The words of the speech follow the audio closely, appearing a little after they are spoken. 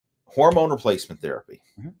hormone replacement therapy,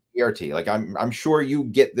 Mm-hmm. TRT. Like I'm sure you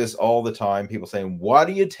get this all the time. People saying, "What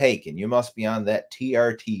are you taking? You must be on that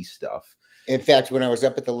TRT stuff." In fact, when I was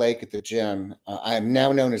up at the lake at the gym, I am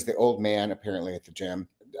now known as the old man, apparently, at the gym.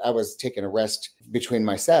 I was taking a rest between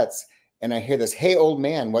my sets, and I hear this, "Hey, old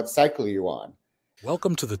man, what cycle are you on?"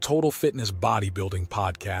 Welcome to the Total Fitness Bodybuilding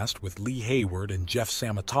Podcast with Lee Hayward and Jeff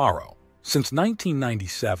Samataro. Since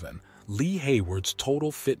 1997, Lee Hayward's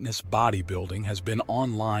Total Fitness Bodybuilding has been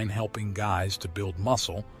online helping guys to build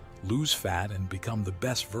muscle, lose fat, and become the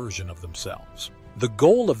best version of themselves. The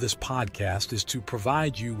goal of this podcast is to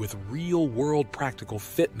provide you with real-world practical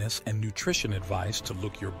fitness and nutrition advice to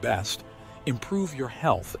look your best, improve your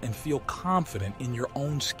health, and feel confident in your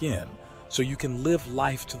own skin so you can live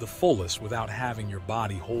life to the fullest without having your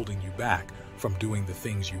body holding you back from doing the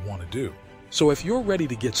things you want to do. So if you're ready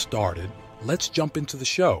to get started, let's jump into the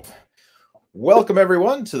show. Welcome,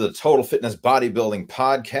 everyone, to the Total Fitness Bodybuilding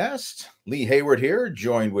Podcast. Lee Hayward here,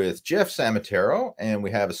 joined with Jeff Samataro, and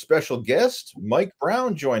we have a special guest, Mike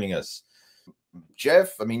Brown, joining us.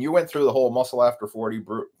 Jeff, I mean, you went through the whole Muscle After 40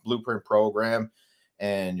 Blueprint program,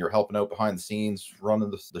 and you're helping out behind the scenes,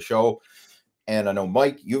 running the show. And I know,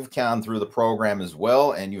 Mike, you've gone through the program as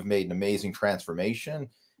well, and you've made an amazing transformation.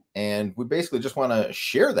 And we basically just want to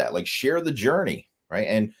share that, like share the journey, right?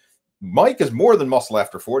 And Mike is more than muscle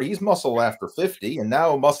after 40. He's muscle after 50 and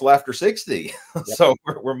now muscle after 60. Yep. So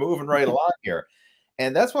we're moving right along here.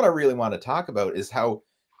 And that's what I really want to talk about is how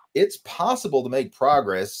it's possible to make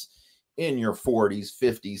progress in your 40s,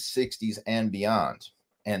 50s, 60s, and beyond.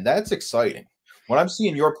 And that's exciting. When I'm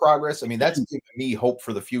seeing your progress, I mean, that's giving me hope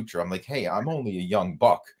for the future. I'm like, hey, I'm only a young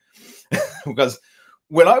buck. Because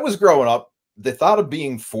when I was growing up, the thought of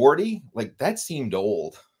being 40, like that seemed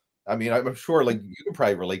old. I mean, I'm sure like you can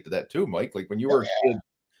probably relate to that too, Mike. Like when you were a kid,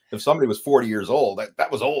 if somebody was 40 years old,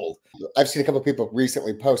 that was old. I've seen a couple of people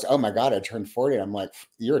recently post, "Oh my God, I turned 40." And I'm like,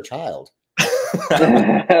 "You're a child."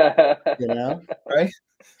 You know? Right?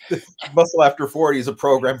 Muscle After 40 is a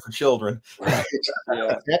program for children. Right.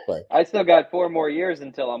 Yeah. Exactly. I still got 4 more years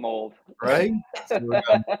until I'm old. Right?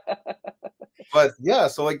 But yeah,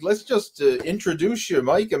 so like let's just introduce you,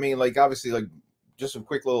 Mike. I mean, like obviously, like just a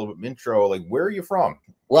quick little intro. Like, where are you from?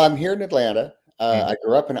 Well, I'm here in Atlanta. I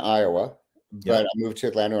grew up in Iowa, but I moved to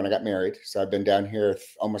Atlanta when I got married. So I've been down here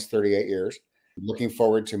almost 38 years. Looking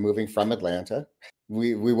forward to moving from Atlanta.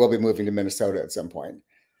 We will be moving to Minnesota at some point.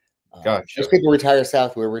 Gotcha. Most people retire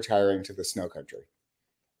south. We're retiring to the snow country.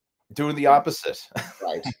 Doing the opposite.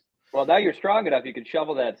 Right. Well, now you're strong enough. You can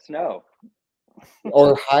shovel that snow.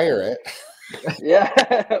 Or hire it.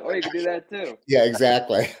 Yeah. Or you can do that too. Yeah,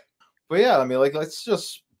 exactly. But yeah, I mean, like, let's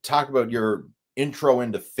just talk about your intro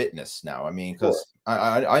into fitness now. I mean, because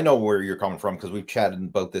I know where you're coming from because we've chatted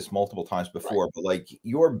about this multiple times before, but like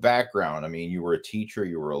your background, I mean, you were a teacher,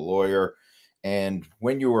 you were a lawyer, and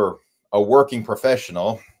when you were a working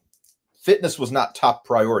professional, fitness was not top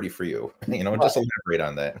priority for you. You know, just elaborate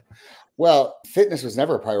on that. Well, fitness was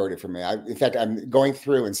never a priority for me. In fact, I'm going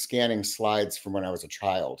through and scanning slides from when I was a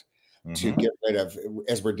child to get rid of,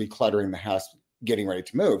 as we're decluttering the house, getting ready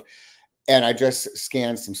to move. And I just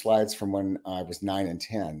scanned some slides from when I was 9 and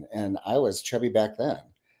 10, and I was chubby back then.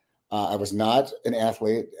 I was not an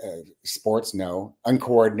athlete, sports, no,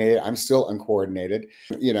 uncoordinated. I'm still uncoordinated.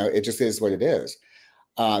 You know, it just is what it is.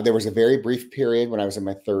 There was a very brief period when I was in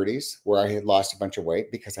my 30s where I had lost a bunch of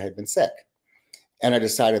weight because I had been sick. And I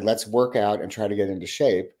decided, let's work out and try to get into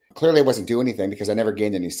shape. Clearly, I wasn't doing anything because I never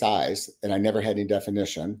gained any size and I never had any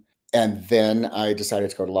definition. And then I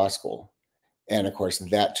decided to go to law school. And of course,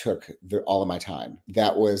 that took all of my time.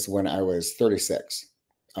 That was when I was 36,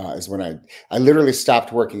 is when I literally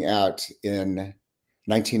stopped working out in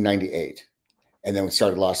 1998. And then we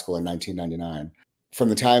started law school in 1999. From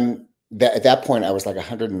the time that, at that point, I was like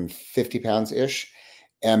 150 pounds-ish.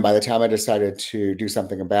 And by the time I decided to do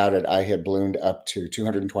something about it, I had ballooned up to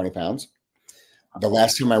 220 pounds. The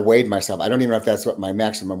last time I weighed myself, I don't even know if that's what my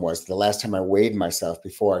maximum was. The last time I weighed myself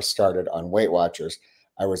before I started on Weight Watchers,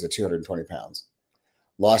 I was at 220 pounds.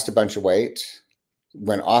 Lost a bunch of weight,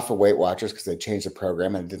 went off of Weight Watchers because they changed the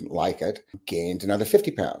program and I didn't like it. Gained another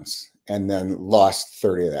 50 pounds and then lost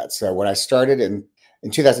 30 of that. So when I started in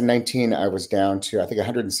 2019, I was down to, I think,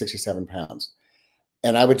 167 pounds.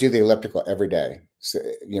 And I would do the elliptical every day. So,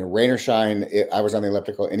 you know, rain or shine, I was on the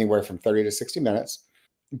elliptical anywhere from 30 to 60 minutes.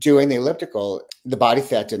 Doing the elliptical, the body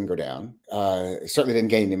fat didn't go down. Certainly didn't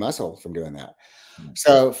gain any muscle from doing that.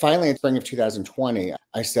 So finally, in spring of 2020,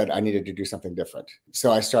 I said I needed to do something different.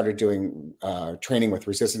 So I started doing training with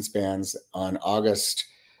resistance bands on August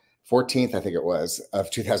 14th, I think it was, of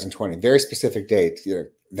 2020. Very specific date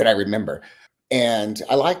that I remember. And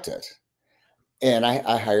I liked it. And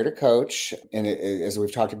I hired a coach, and as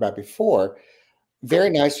we've talked about before, very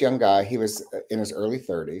nice young guy. He was in his early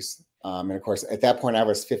 30s. And of course, at that point, I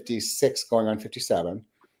was 56 going on 57,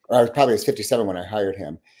 or I was probably 57 when I hired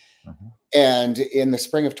him. Mm-hmm. And in the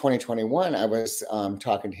spring of 2021, I was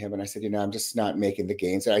talking to him, and I said, I'm just not making the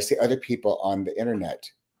gains that I see other people on the internet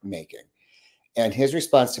making. And his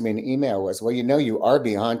response to me in an email was, well, you are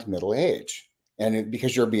beyond middle age. And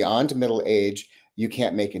because you're beyond middle age, you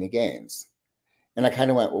can't make any gains. And I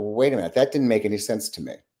kind of went, well, wait a minute, that didn't make any sense to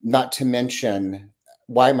me. Not to mention,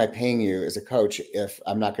 why am I paying you as a coach if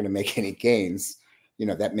I'm not going to make any gains?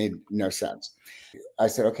 That made no sense. I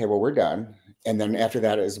said, okay, well, we're done. And then after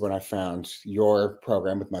that is when I found your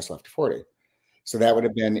program with Muscle After 40. So that would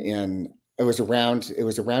have been it was around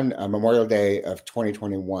Memorial Day of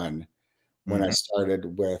 2021 when I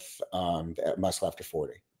started with Muscle After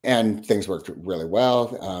 40. And things worked really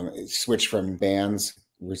well. It switched from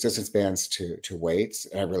resistance bands to weights,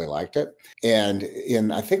 and I really liked it.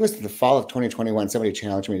 And I think it was the fall of 2021, somebody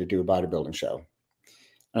challenged me to do a bodybuilding show.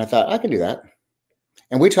 And I thought, I can do that.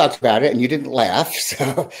 And we talked about it, and you didn't laugh.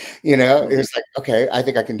 So, it was like, okay, I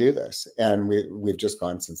think I can do this. And we've just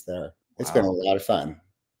gone since there. It's been a lot of fun.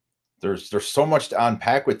 There's so much to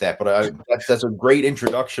unpack with that, but that's a great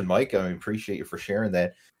introduction, Mike. I appreciate you for sharing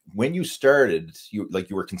that. When you started, you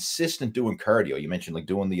were consistent doing cardio. You mentioned like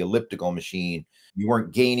doing the elliptical machine. You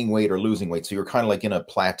weren't gaining weight or losing weight. So you were kind of like in a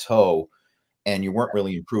plateau, and you weren't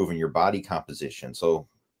really improving your body composition. So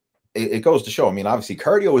it goes to show, obviously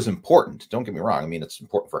cardio is important. Don't get me wrong. It's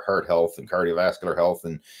important for heart health and cardiovascular health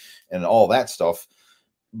and all that stuff.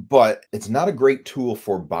 But it's not a great tool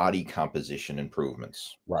for body composition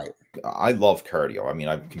improvements. Right. I love cardio.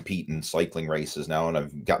 I compete in cycling races now, and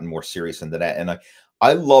I've gotten more serious into that. And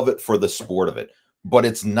I love it for the sport of it, but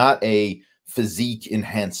it's not a physique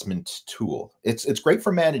enhancement tool. It's great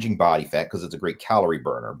for managing body fat because it's a great calorie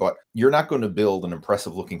burner, but you're not going to build an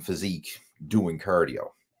impressive looking physique doing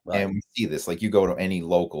cardio. Right. And we see this, like you go to any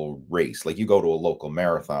local race, like you go to a local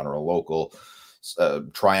marathon or a local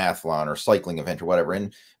triathlon or cycling event or whatever,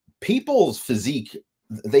 and people's physique,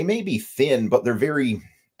 they may be thin, but they're very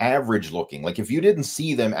average looking. Like if you didn't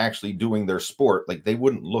see them actually doing their sport, like they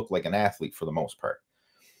wouldn't look like an athlete for the most part.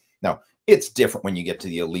 Now, it's different when you get to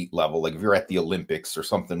the elite level. Like if you're at the Olympics or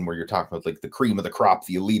something where you're talking about like the cream of the crop,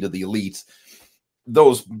 the elite of the elites,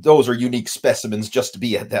 those are unique specimens just to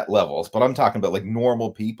be at that level. But I'm talking about like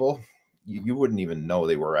normal people. You wouldn't even know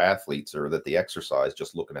they were athletes or that they exercise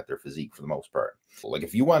just looking at their physique for the most part. Like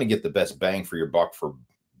if you want to get the best bang for your buck for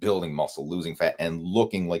building muscle, losing fat, and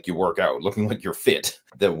looking like you work out, looking like you're fit,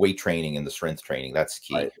 the weight training and the strength training, that's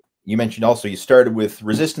key. Right. You mentioned also you started with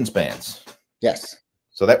resistance bands. Yes.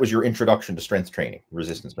 So that was your introduction to strength training,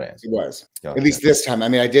 resistance bands. It was. Gotcha. At least this time.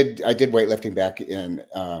 I did weightlifting back in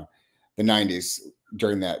the 90s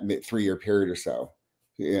during that 3-year period or so.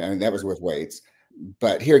 And that was with weights.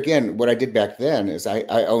 But here again, what I did back then is I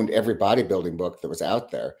owned every bodybuilding book that was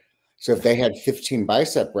out there. So if they had 15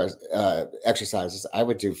 bicep exercises, I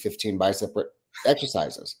would do 15 bicep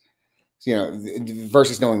exercises,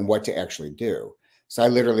 versus knowing what to actually do. So I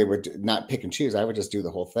literally would not pick and choose. I would just do the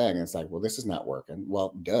whole thing. And it's like, well, this is not working.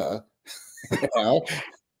 Well, duh.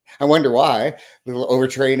 I wonder why. A little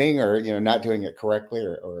overtraining or, not doing it correctly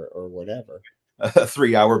or whatever. A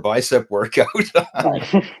 3-hour bicep workout.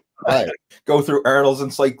 Right. Go through Arnold's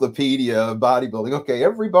Encyclopedia of Bodybuilding. Okay,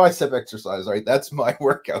 every bicep exercise, right? That's my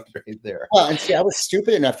workout right there. Well, and see, I was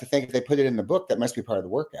stupid enough to think if they put it in the book, that must be part of the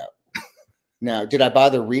workout. Now, did I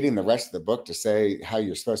bother reading the rest of the book to say how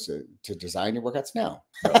you're supposed to design your workouts? No.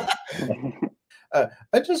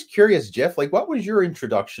 I'm just curious, Jeff, like what was your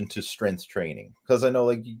introduction to strength training? Because I know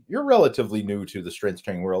like you're relatively new to the strength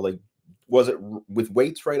training world. Like, was it with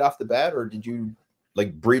weights right off the bat, or did you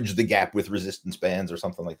like bridge the gap with resistance bands or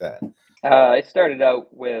something like that? I started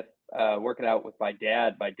out with working out with my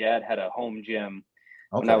dad. My dad had a home gym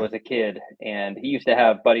when I was a kid, and he used to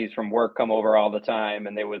have buddies from work come over all the time,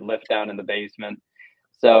 and they would lift down in the basement.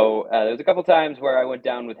 So there was a couple times where I went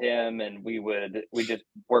down with him, and we just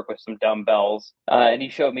work with some dumbbells, and he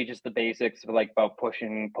showed me just the basics of like about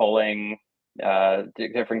pushing, pulling,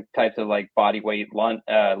 different types of like body weight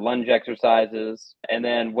lunge exercises. And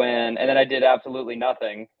then I did absolutely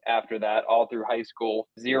nothing after that all through high school.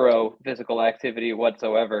 Zero physical activity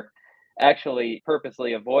whatsoever. Actually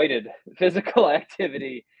purposely avoided physical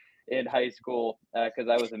activity in high school because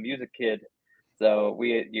I was a music kid. So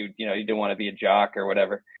you didn't want to be a jock or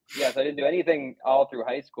whatever. Yeah, so I didn't do anything all through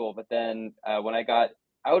high school. But then when I got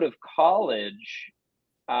out of college,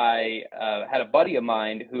 I had a buddy of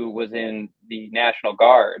mine who was in the National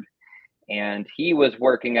Guard, and he was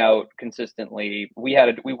working out consistently. We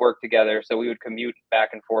worked together, so we would commute back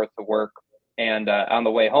and forth to work. And on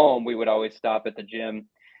the way home, we would always stop at the gym.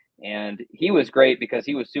 And he was great because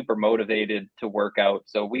he was super motivated to work out.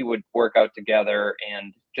 So we would work out together,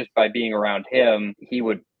 and just by being around him, he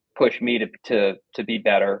would push me to be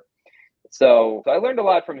better. So I learned a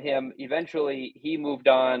lot from him. Eventually, he moved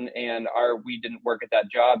on, and we didn't work at that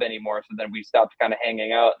job anymore. So then we stopped kind of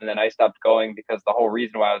hanging out, and then I stopped going, because the whole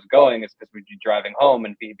reason why I was going is because we'd be driving home,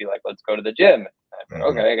 and he'd be like, "Let's go to the gym." I'd be,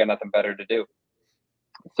 okay, I got nothing better to do.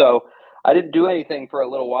 So I didn't do anything for a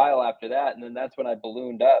little while after that, and then that's when I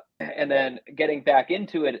ballooned up. And then getting back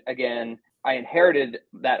into it again, I inherited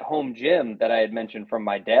that home gym that I had mentioned from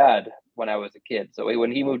my dad when I was a kid. So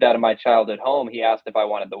when he moved out of my childhood home, he asked if I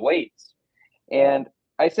wanted the weights. And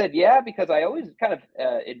I said, yeah, because I always kind of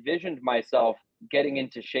envisioned myself getting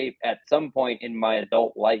into shape at some point in my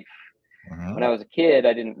adult life. When I was a kid,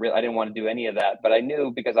 I didn't want to do any of that, but I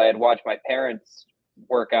knew, because I had watched my parents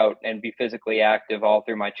work out and be physically active all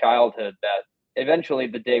through my childhood, that eventually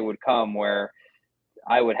the day would come where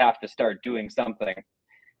I would have to start doing something.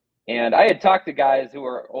 And I had talked to guys who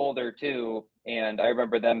were older too, and I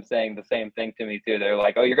remember them saying the same thing to me too. They're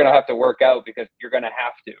like, "Oh, you're going to have to work out because you're going to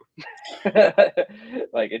have to."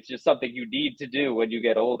 Like, it's just something you need to do when you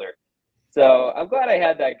get older. So I'm glad I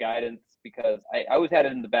had that guidance, because I always had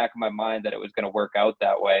it in the back of my mind that it was going to work out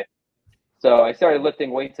that way. So I started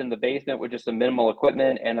lifting weights in the basement with just some minimal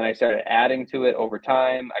equipment, and then I started adding to it over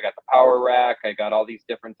time. I got the power rack. I got all these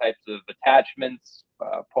different types of attachments,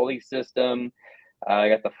 pulley system. I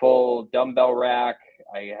got the full dumbbell rack.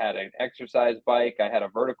 I had an exercise bike. I had a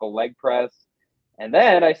vertical leg press. And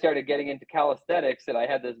then I started getting into calisthenics, and I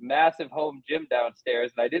had this massive home gym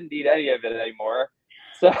downstairs, and I didn't need any of it anymore.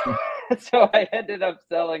 So, so I ended up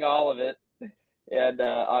selling all of it and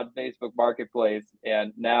on Facebook Marketplace.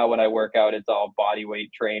 And now when I work out, it's all body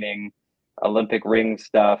weight training, Olympic ring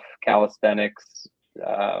stuff, calisthenics.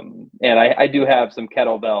 And I do have some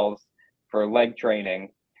kettlebells for leg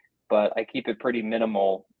training, but I keep it pretty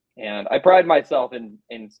minimal. And I pride myself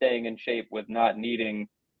in staying in shape with not needing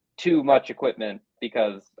too much equipment,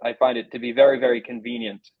 because I find it to be very, very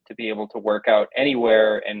convenient to be able to work out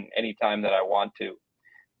anywhere and anytime that I want to.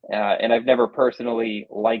 And I've never personally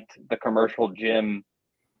liked the commercial gym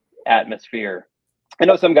atmosphere. I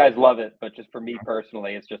know some guys love it, but just for me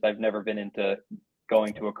personally, it's just I've never been into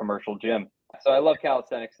going to a commercial gym. So I love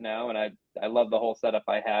calisthenics now, and I love the whole setup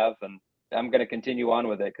I have, and I'm going to continue on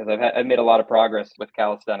with it because I've made a lot of progress with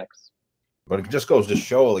calisthenics. But it just goes to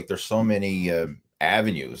show, like, there's so many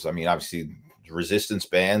avenues. I mean, obviously resistance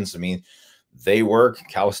bands, I mean, they work.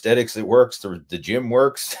 Calisthenics, it works. The gym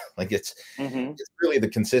works. Like, it's really the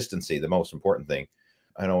consistency, the most important thing.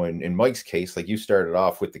 I know in Mike's case, like, you started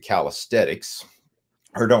off with the calisthenics,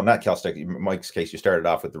 or no, not calisthenics. In Mike's case, you started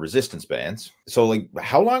off with the resistance bands. So, like,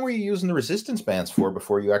 how long were you using the resistance bands for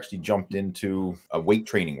before you actually jumped into a weight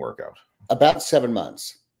training workout? About 7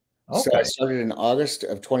 months. Okay. So I started in August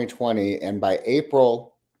of 2020, and by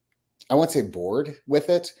April, I won't say bored with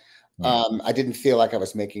it. I didn't feel like I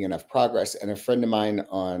was making enough progress. And a friend of mine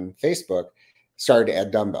on Facebook started to add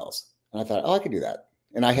dumbbells. And I thought, oh, I could do that.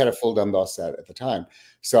 And I had a full dumbbell set at the time.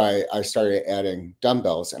 So I started adding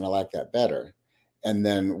dumbbells, and I liked that better. And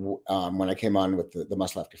then when I came on with the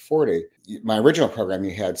Muscle After 40, my original program,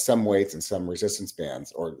 you had some weights and some resistance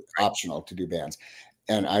bands, or optional to do bands.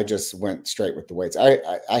 And I just went straight with the weights.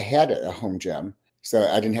 I had a home gym, so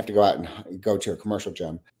I didn't have to go out and go to a commercial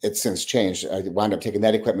gym. It's since changed. I wound up taking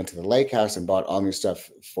that equipment to the lake house and bought all new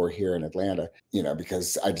stuff for here in Atlanta,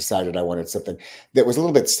 because I decided I wanted something that was a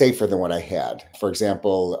little bit safer than what I had. For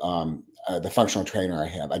example, the functional trainer I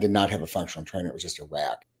have, I did not have a functional trainer. It was just a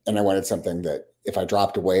rack. And I wanted something that if I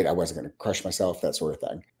dropped a weight, I wasn't going to crush myself, that sort of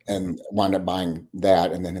thing. And wound up buying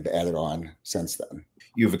that, and then have added on since then.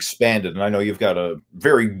 You've expanded, and I know you've got a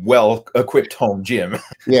very well-equipped home gym.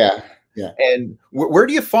 Yeah. Yeah. And where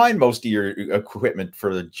do you find most of your equipment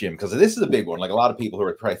for the gym? Because this is a big one. Like, a lot of people who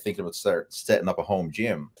are probably thinking about setting up a home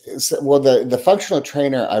gym. Well, the functional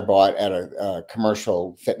trainer I bought at a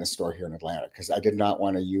commercial fitness store here in Atlanta, because I did not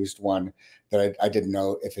want a used one that I didn't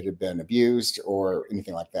know if it had been abused or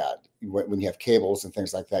anything like that. When you have cables and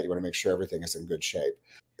things like that, you want to make sure everything is in good shape.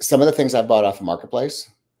 Some of the things I bought off the marketplace,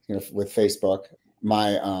 with Facebook.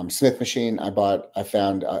 My Smith machine I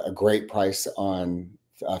found a great price on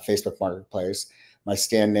Facebook Marketplace. My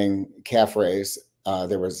standing calf raise,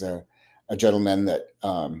 there was a gentleman that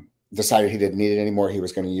decided he didn't need it anymore. He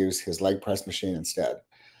was going to use his leg press machine instead.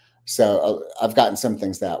 So I've gotten some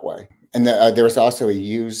things that way. And there was also a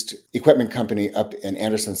used equipment company up in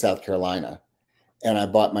Anderson, South Carolina. And I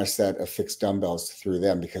bought my set of fixed dumbbells through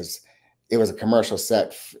them, because it was a commercial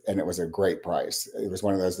set and it was a great price. It was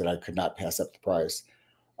one of those that I could not pass up the price.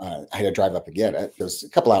 I had to drive up and get it. It was a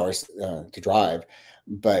couple hours to drive,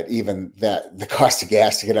 but even that, the cost of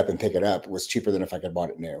gas to get up and pick it up was cheaper than if I could have bought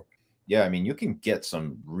it new. Yeah, I mean, you can get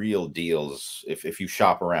some real deals if you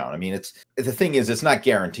shop around. I mean, the thing is, it's not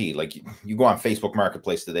guaranteed. Like you go on Facebook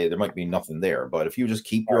Marketplace today, there might be nothing there, but if you just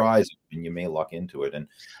keep your eyes open, you may luck into it. And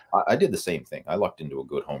I did the same thing. I lucked into a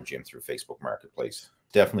good home gym through Facebook Marketplace.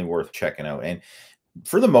 Definitely worth checking out. And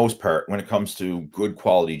for the most part, when it comes to good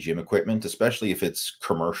quality gym equipment, especially if it's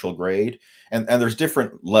commercial grade, and there's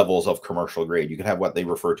different levels of commercial grade. You can have what they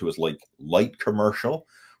refer to as like light commercial,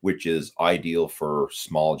 which is ideal for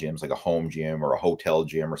small gyms like a home gym or a hotel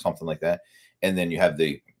gym or something like that. And then you have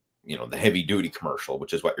the heavy duty commercial,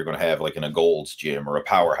 which is what you're going to have like in a Gold's gym or a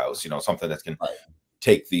Powerhouse, something that can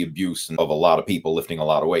take the abuse of a lot of people lifting a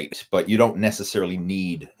lot of weight. But you don't necessarily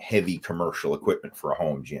need heavy commercial equipment for a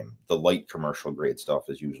home gym. The light commercial grade stuff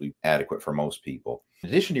is usually adequate for most people. In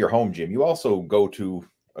addition to your home gym, you also go to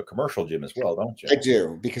a commercial gym as well, don't you? I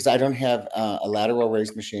do, because I don't have a lateral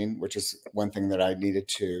raise machine, which is one thing that I needed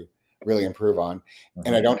to really improve on. Mm-hmm.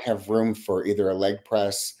 And I don't have room for either a leg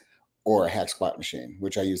press or a hack squat machine,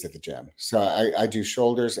 which I use at the gym. So I do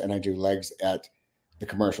shoulders and I do legs at the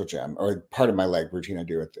commercial gym, or part of my leg routine I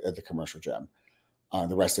do at the commercial gym.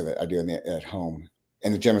 The rest of it I do at home.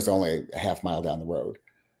 And the gym is only a half mile down the road.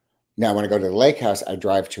 Now, when I go to the lake house, I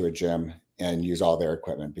drive to a gym and use all their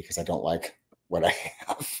equipment because I don't like what I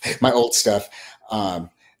have, my old stuff.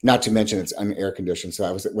 Not to mention it's unair conditioned.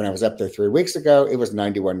 So when I was up there 3 weeks ago, it was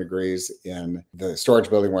 91 degrees in the storage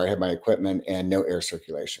building where I had my equipment and no air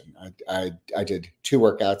circulation. I did 2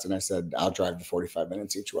 workouts and I said, I'll drive the 45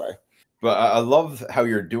 minutes each way. But I love how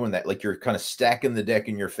you're doing that. Like you're kind of stacking the deck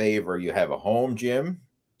in your favor. You have a home gym,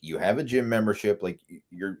 you have a gym membership, like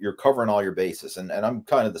you're covering all your bases. And I'm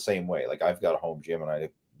kind of the same way. Like I've got a home gym and I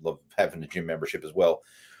love having a gym membership as well.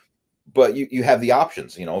 But you have the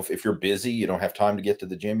options, if you're busy, you don't have time to get to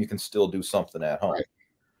the gym, you can still do something at home,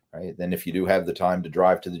 right? Then if you do have the time to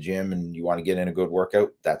drive to the gym and you want to get in a good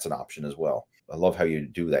workout, that's an option as well. I love how you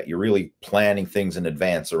do that. You're really planning things in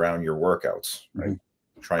advance around your workouts, right?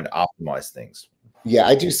 Mm-hmm. Trying to optimize things. Yeah,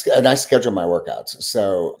 I do. And I schedule my workouts.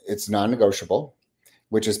 So it's non-negotiable,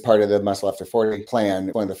 which is part of the Muscle After 40 plan.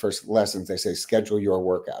 One of the first lessons, they say, schedule your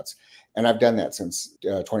workouts. And I've done that since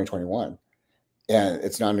 2021. And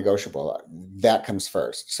it's non-negotiable. That comes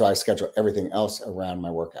first. So I schedule everything else around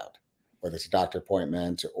my workout, whether it's a doctor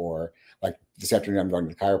appointment or like this afternoon, I'm going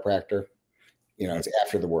to the chiropractor. It's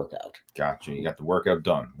after the workout. Gotcha. You got the workout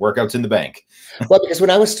done. Workout's in the bank. Well, because when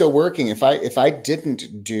I was still working, if I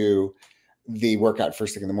didn't do the workout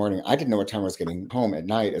first thing in the morning, I didn't know what time I was getting home at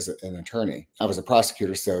night as an attorney. I was a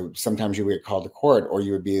prosecutor. So sometimes you would get called to court or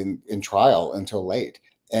you would be in trial until late.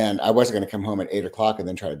 And I wasn't going to come home at 8 o'clock and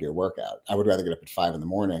then try to do a workout. I would rather get up at 5 in the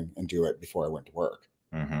morning and do it before I went to work.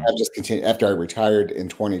 Mm-hmm. I've just continued. After I retired in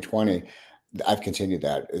 2020, I've continued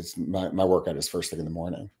that. It's my workout is first thing in the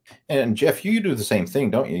morning. And Jeff, you do the same thing,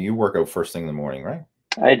 don't you? You work out first thing in the morning, right?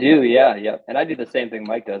 I do, yeah. And I do the same thing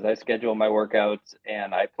Mike does. I schedule my workouts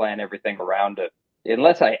and I plan everything around it.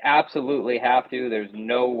 Unless I absolutely have to, there's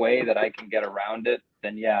no way that I can get around it,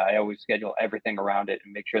 then yeah, I always schedule everything around it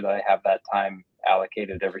and make sure that I have that time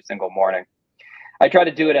allocated every single morning. I try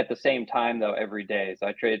to do it at the same time though every day.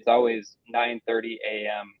 So it's always 9:30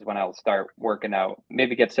 a.m. when I'll start working out.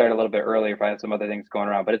 Maybe get started a little bit earlier if I have some other things going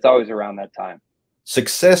around, but it's always around that time.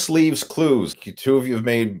 Success leaves clues. 2 of you have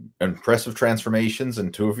made impressive transformations,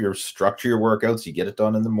 and 2 of you structure your workouts. You get it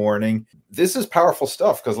done in the morning. This is powerful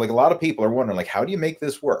stuff because, like, a lot of people are wondering, like, how do you make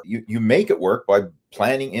this work? You make it work by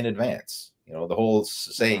planning in advance. The whole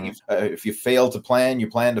saying, if you fail to plan, you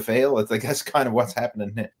plan to fail. It's like that's kind of what's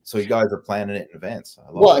happening. So you guys are planning it in advance.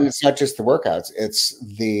 And it's not just the workouts; it's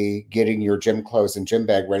the getting your gym clothes and gym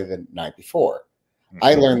bag ready the night before. Mm-hmm.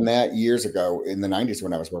 I learned that years ago in the 90s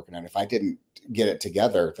when I was working on it. If I didn't get it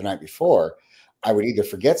together the night before, I would either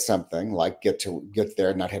forget something, like get there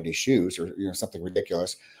and not have any shoes or something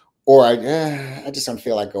ridiculous, or I just don't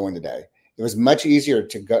feel like going today. It was much easier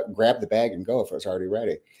to grab the bag and go if it was already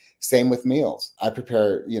ready. Same with meals. I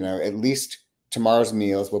prepare, at least tomorrow's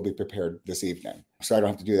meals will be prepared this evening, so I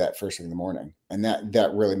don't have to do that first thing in the morning, and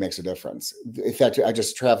that really makes a difference. In fact, I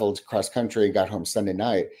just traveled cross country, got home Sunday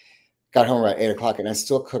night. Got home around 8 o'clock and I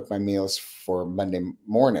still cooked my meals for Monday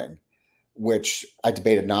morning, which I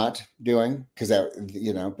debated not doing because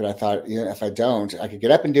but I thought, if I don't, I could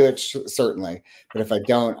get up and do it certainly. But if I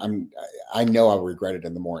don't, I know I'll regret it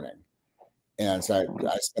in the morning. And so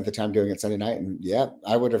I spent the time doing it Sunday night, and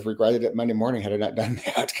I would have regretted it Monday morning had I not done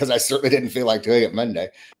that because I certainly didn't feel like doing it Monday.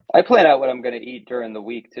 I plan out what I'm going to eat during the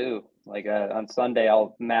week too. Like on Sunday,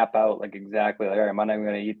 I'll map out like exactly like, all right, Monday I'm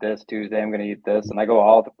going to eat this, Tuesday I'm going to eat this, and I go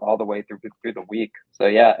all the way through the week. So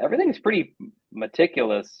yeah, everything's pretty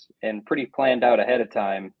meticulous and pretty planned out ahead of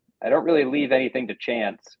time. I don't really leave anything to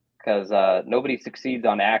chance because nobody succeeds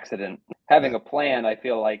on accident. Having a plan, I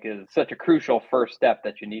feel like, is such a crucial first step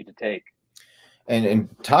that you need to take. And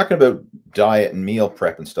talking about diet and meal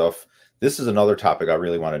prep and stuff, this is another topic I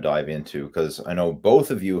really want to dive into, because I know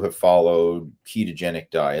both of you have followed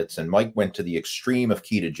ketogenic diets, and Mike went to the extreme of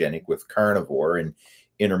ketogenic with carnivore and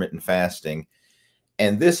intermittent fasting.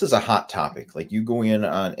 And this is a hot topic. Like, you go in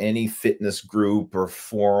on any fitness group or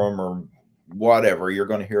forum or whatever, you're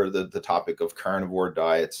going to hear the topic of carnivore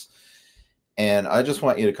diets. And I just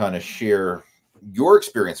want you to kind of share your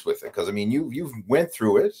experience with it, because I mean, you've went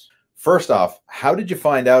through it. First off, how did you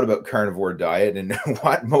find out about carnivore diet, and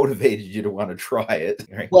what motivated you to want to try it?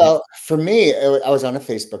 Well, for me, I was on a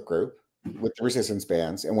Facebook group with the resistance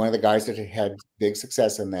bands, and one of the guys that had big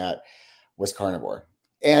success in that was carnivore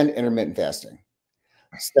and intermittent fasting.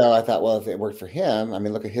 So I thought, well, if it worked for him, I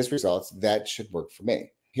mean, look at his results, that should work for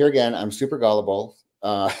me. Here again, I'm super gullible.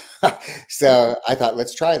 So I thought,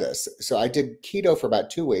 let's try this. So I did keto for about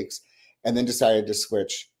 2 weeks and then decided to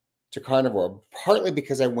switch to carnivore, partly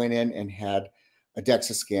because I went in and had a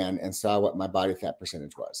DEXA scan and saw what my body fat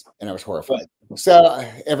percentage was, and I was horrified. So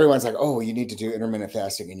everyone's like, oh, you need to do intermittent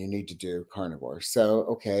fasting and you need to do carnivore. So,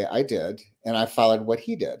 okay, I did, and I followed what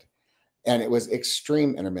he did, and it was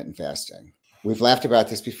extreme intermittent fasting. We've laughed about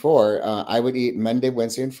this before. I would eat Monday,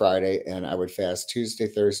 Wednesday, and Friday, and I would fast Tuesday,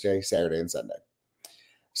 Thursday, Saturday, and Sunday.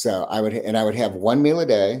 So I would have one meal a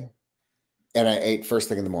day, and I ate first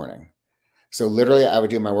thing in the morning. So literally, I would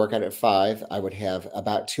do my workout at 5. I would have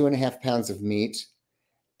about 2.5 pounds of meat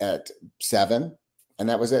at 7, and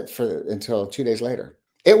that was it until 2 days later.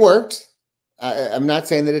 It worked. I'm not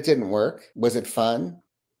saying that it didn't work. Was it fun?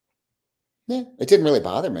 Yeah, it didn't really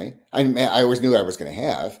bother me. I always knew what I was going to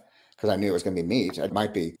have, because I knew it was going to be meat. It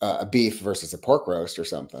might be a beef versus a pork roast or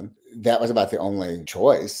something. That was about the only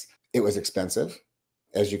choice. It was expensive,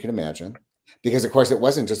 as you can imagine. Because, of course, it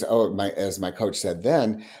wasn't just, as my coach said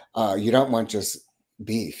then, you don't want just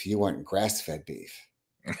beef. You want grass-fed beef,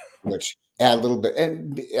 which add a little bit.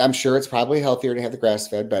 And I'm sure it's probably healthier to have the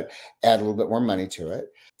grass-fed, but add a little bit more money to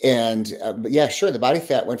it. And but yeah, sure, the body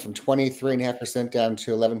fat went from 23.5% down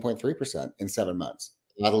to 11.3% in 7 months.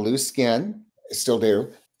 A lot of loose skin, still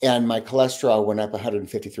do. And my cholesterol went up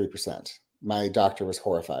 153%. My doctor was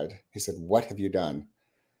horrified. He said, what have you done?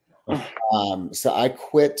 So I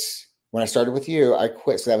quit. When I started with you, I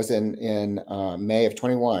quit. So that was in May of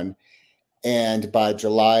 21. And by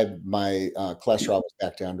July, my cholesterol was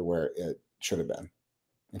back down to where it should have been.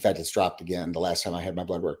 In fact, it's dropped again. The last time I had my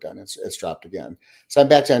blood work done, it's dropped again. So I'm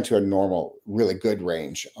back down to a normal, really good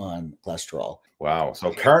range on cholesterol. Wow.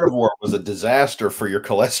 So carnivore was a disaster for your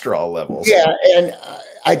cholesterol levels. Yeah. And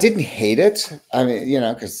I didn't hate it. I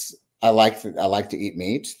mean, because I like to eat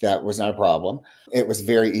meat. That was not a problem. It was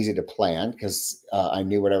very easy to plan because I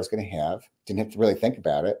knew what I was going to have. Didn't have to really think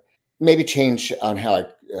about it. Maybe change on how I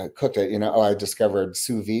cooked it. I discovered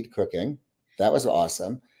sous vide cooking. That was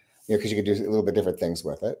awesome. Because you could do a little bit different things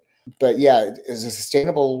with it. But yeah, is a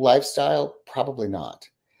sustainable lifestyle? Probably not.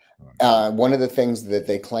 One of the things that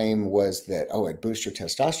they claim was that, it boosts your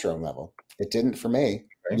testosterone level. It didn't for me.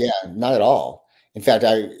 Right. Yeah, not at all. In fact,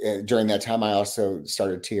 during that time, I also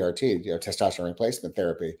started TRT, testosterone replacement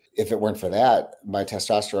therapy. If it weren't for that, my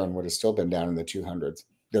testosterone would have still been down in the 200s.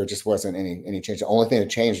 There just wasn't any change. The only thing that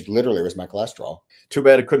changed literally was my cholesterol. Too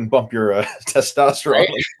bad it couldn't bump your testosterone, right?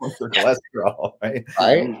 Your cholesterol, right?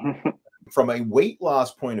 Right. From a weight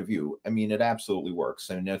loss point of view, I mean, it absolutely works.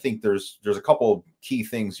 I mean, I think there's a couple of key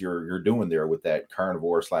things you're doing there with that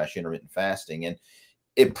carnivore / intermittent fasting, and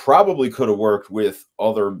it probably could have worked with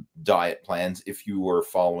other diet plans if you were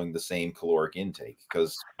following the same caloric intake.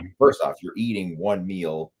 Because first off, you're eating one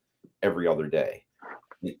meal every other day.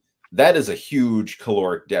 That is a huge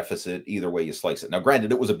caloric deficit either way you slice it. Now,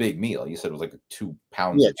 granted, it was a big meal. You said it was like 2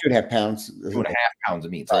 pounds. Yeah, 2.5 pounds. 2.5 pounds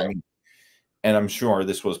of meat. So, right. And I'm sure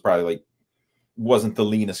this was probably wasn't the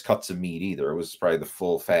leanest cuts of meat either. It was probably the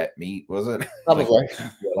full fat meat, was it? Probably.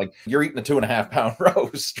 like you're eating a 2.5 pound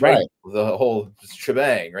roast, right? The whole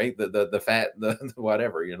shebang, right? The fat, the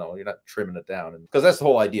whatever, you're not trimming it down. And because that's the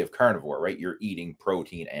whole idea of carnivore, right? You're eating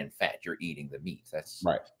protein and fat. You're eating the meat. That's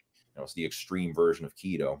right. It's the extreme version of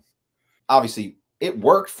keto. Obviously, it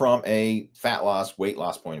worked from a fat loss, weight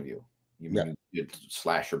loss point of view. You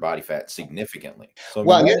slash your body fat significantly. So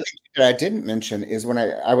well, the other thing that I didn't mention is when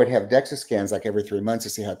I would have DEXA scans like every 3 months to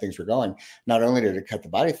see how things were going. Not only did it cut the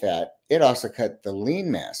body fat, it also cut the lean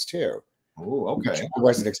mass too. Oh, okay. I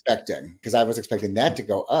wasn't expecting, because I was expecting that to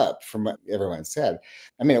go up from what everyone said.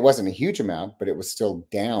 I mean, it wasn't a huge amount, but it was still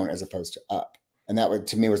down as opposed to up. And that would,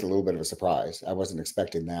 to me, was a little bit of a surprise. I wasn't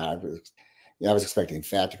expecting that. I was expecting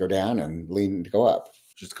fat to go down and lean to go up.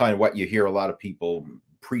 Just kind of what you hear a lot of people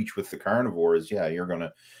preach with the carnivore is, yeah, you're going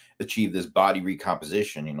to achieve this body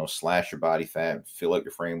recomposition, you know, slash your body fat, fill out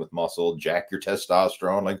your frame with muscle, jack your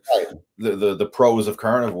testosterone, like the pros of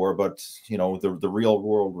carnivore. But, you know, the real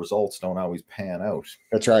world results don't always pan out.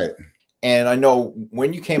 That's right. And I know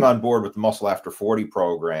when you came on board with the Muscle After 40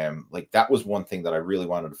 program, like that was one thing that I really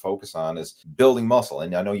wanted to focus on, is building muscle.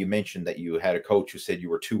 And I know you mentioned that you had a coach who said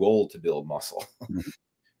you were too old to build muscle,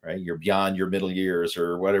 right? You're beyond your middle years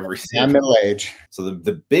or whatever. I'm middle age. So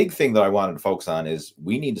the big thing that I wanted to focus on is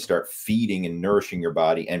we need to start feeding and nourishing your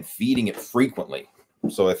body, and feeding it frequently.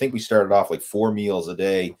 So I think we started off like 4 meals a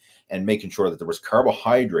day, and making sure that there was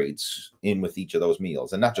carbohydrates in with each of those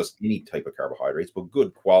meals, and not just any type of carbohydrates, but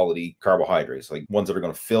good quality carbohydrates, like ones that are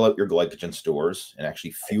going to fill out your glycogen stores and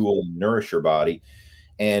actually fuel and nourish your body.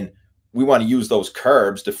 And we want to use those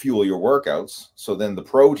carbs to fuel your workouts. So then the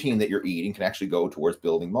protein that you're eating can actually go towards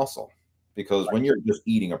building muscle. Because when you're just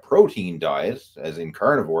eating a protein diet, as in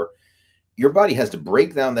carnivore, your body has to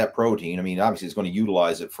break down that protein. I mean, obviously it's going to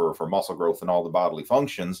utilize it for muscle growth and all the bodily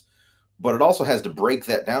functions, but it also has to break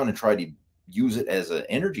that down and try to use it as an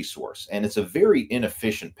energy source. And it's a very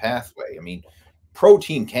inefficient pathway. I mean,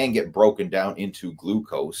 protein can get broken down into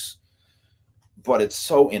glucose, but it's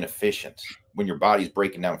so inefficient when your body's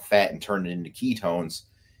breaking down fat and turning it into ketones.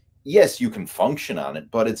 Yes, you can function on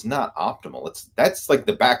it, but it's not optimal. That's like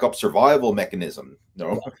the backup survival mechanism.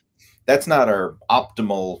 No, that's not our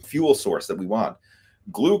optimal fuel source that we want.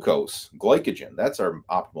 Glucose, glycogen, that's our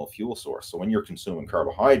optimal fuel source. So when you're consuming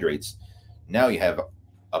carbohydrates, now you have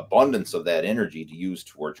abundance of that energy to use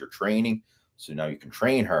towards your training. So now you can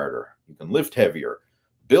train harder, you can lift heavier,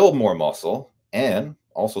 build more muscle, and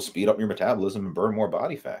also speed up your metabolism and burn more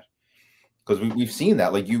body fat. Because we've seen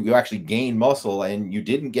that, like you actually gain muscle and you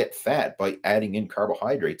didn't get fat by adding in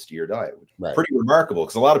carbohydrates to your diet. Right. Pretty remarkable,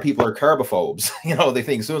 because a lot of people are carbophobes. You know, they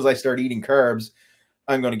think as soon as I start eating carbs,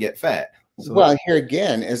 I'm going to get fat. So, well, here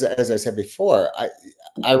again, as I said before,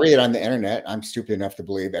 I read on the internet. I'm stupid enough to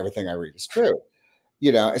believe everything I read is true.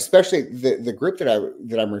 You know, especially the group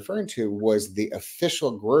that I'm referring to was the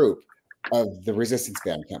official group of the resistance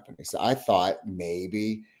band company. So I thought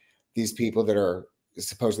maybe these people that are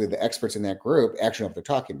supposedly the experts in that group actually know what they're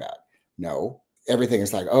talking about. No, everything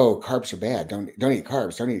is like, oh, carbs are bad. Don't eat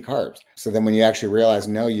carbs. Don't eat carbs. So then when you actually realize,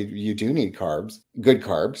 no, you do need carbs, good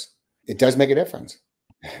carbs, it does make a difference.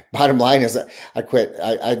 Bottom line is I quit.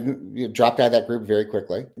 I dropped out of that group very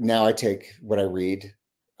quickly. Now I take what I read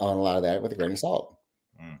on a lot of that with a grain of salt.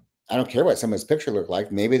 I don't care what someone's picture looked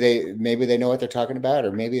like. Maybe they know what they're talking about,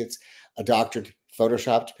 or maybe it's a doctored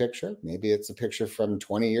photoshopped picture. Maybe it's a picture from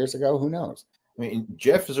 20 years ago. Who knows? I mean,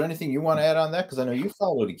 Jeff, is there anything you want to add on that? Because I know you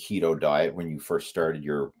followed a keto diet when you first started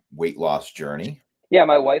your weight loss journey. Yeah,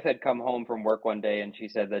 my wife had come home from work one day and she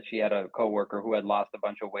said that she had a coworker who had lost a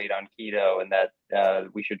bunch of weight on keto and that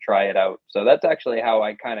we should try it out. So that's actually how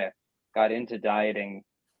I kind of got into dieting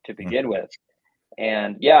to begin with.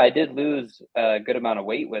 And yeah, I did lose a good amount of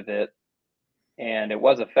weight with it, and it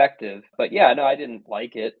was effective. But yeah, no, I didn't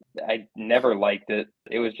like it. I never liked it.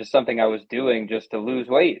 It was just something I was doing just to lose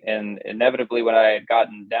weight. And inevitably, when I had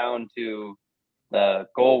gotten down to the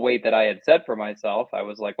goal weight that I had set for myself, I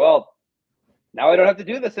was like, well, now I don't have to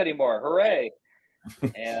do this anymore. Hooray.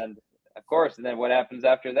 And of course, and then what happens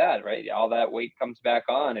after that, right? All that weight comes back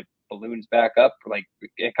on, it balloons back up. Like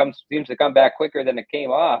it seems to come back quicker than it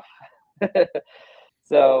came off.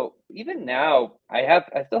 So even now I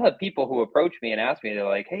still have people who approach me and ask me, they're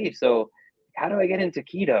like, hey, so how do I get into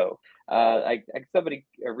keto? Somebody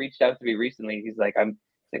reached out to me recently. He's like, I'm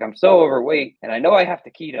so overweight and I know I have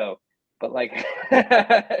to keto. But like, you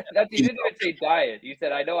didn't even say diet. You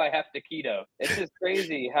said, I know I have to keto. It's just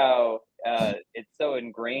crazy how it's so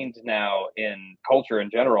ingrained now in culture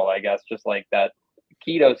in general, I guess, just like that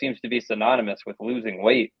keto seems to be synonymous with losing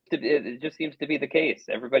weight. It just seems to be the case.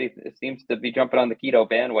 Everybody seems to be jumping on the keto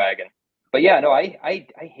bandwagon. But yeah, no, I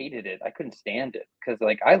hated it. I couldn't stand it because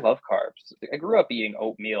like I love carbs. I grew up eating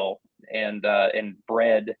oatmeal and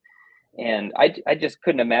bread. And I just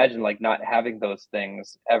couldn't imagine like not having those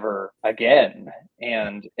things ever again.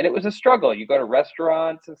 And it was a struggle. You go to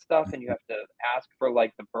restaurants and stuff and you have to ask for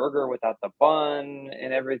like the burger without the bun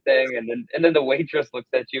and everything. And then the waitress looks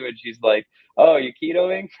at you and she's like, oh, you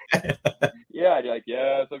ketoing? Yeah. And you're like,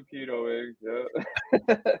 yes, I'm ketoing.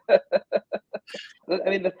 Yeah. I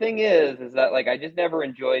mean, the thing is that like I just never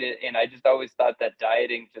enjoyed it. And I just always thought that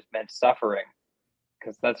dieting just meant suffering.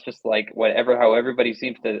 because that's just like how everybody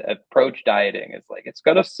seems to approach dieting. It's like, it's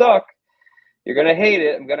going to suck. You're going to hate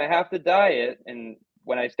it. I'm going to have to diet. And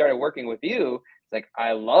when I started working with you, it's like,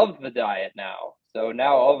 I love the diet now. So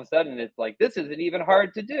now all of a sudden it's like, this isn't even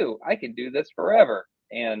hard to do. I can do this forever.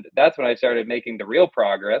 And that's when I started making the real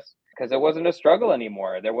progress, because it wasn't a struggle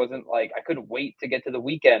anymore. There wasn't like, I couldn't wait to get to the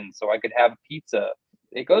weekend so I could have pizza.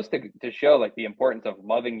 It goes to show like the importance of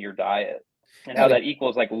loving your diet and how that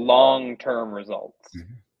equals like long-term results.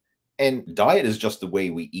 And diet is just the way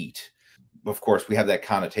we eat. Of course, we have that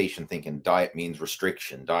connotation thinking diet means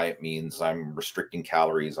restriction. Diet means I'm restricting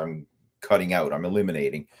calories. I'm cutting out. I'm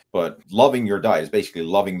eliminating. But loving your diet is basically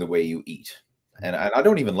loving the way you eat. And I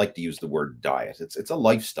don't even like to use the word diet. It's a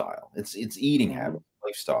lifestyle. It's eating habit,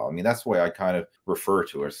 lifestyle. I mean, that's the way I kind of refer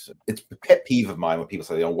to it. It's a pet peeve of mine when people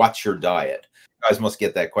say, what's your diet? You guys must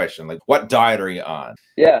get that question. Like, what diet are you on?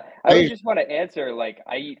 Yeah. I just want to answer, like,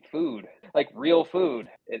 I eat food, like real food.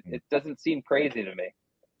 It doesn't seem crazy to me.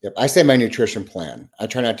 Yep. I say my nutrition plan. I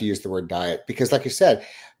try not to use the word diet because, like you said,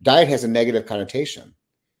 diet has a negative connotation.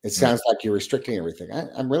 It sounds like you're restricting everything.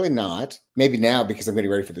 I'm really not. Maybe now because I'm getting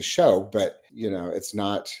ready for the show, but it's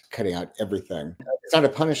not cutting out everything. It's not a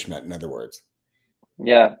punishment, in other words.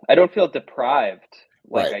 Yeah. I don't feel deprived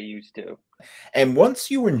like I used to. And once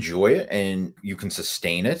you enjoy it and you can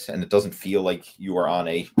sustain it and it doesn't feel like you are on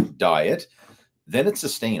a diet, then it's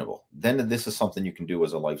sustainable. Then this is something you can do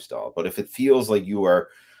as a lifestyle. But if it feels like you are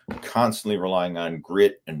constantly relying on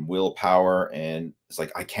grit and willpower and it's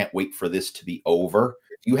like, I can't wait for this to be over.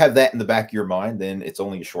 If you have that in the back of your mind, then it's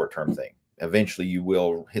only a short-term thing. Eventually you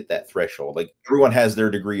will hit that threshold. Like everyone has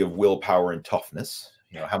their degree of willpower and toughness,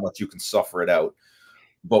 how much you can suffer it out.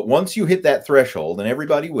 But once you hit that threshold, and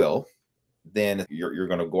everybody will, then you're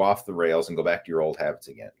going to go off the rails and go back to your old habits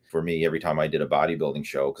again. For me, every time I did a bodybuilding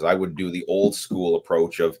show, because I would do the old school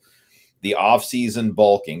approach of the off-season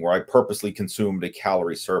bulking, where I purposely consumed a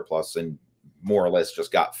calorie surplus and more or less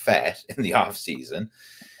just got fat in the off-season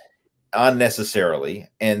unnecessarily.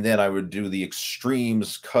 And then I would do the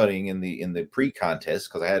extremes cutting in the pre-contest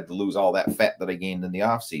because I had to lose all that fat that I gained in the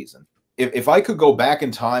off-season. If I could go back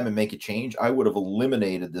in time and make a change, I would have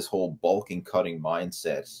eliminated this whole bulking cutting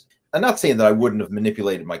mindset. I'm not saying that I wouldn't have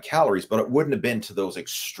manipulated my calories, but it wouldn't have been to those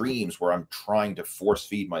extremes where I'm trying to force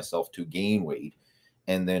feed myself to gain weight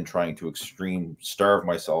and then trying to extreme starve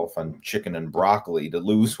myself on chicken and broccoli to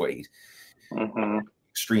lose weight.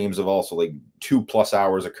 Extremes of also like 2+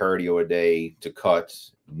 hours of cardio a day to cut,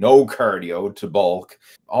 no cardio to bulk,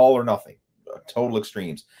 all or nothing, total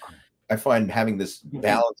extremes. I find having this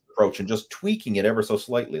balanced approach and just tweaking it ever so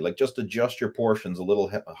slightly, like just adjust your portions a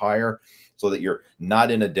little higher so that you're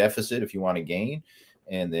not in a deficit if you want to gain.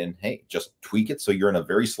 And then, hey, just tweak it so you're in a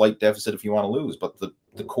very slight deficit if you want to lose. But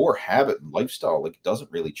the core habit and lifestyle, like, it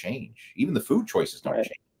doesn't really change. Even the food choices don't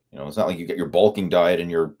change. It's not like you get your bulking diet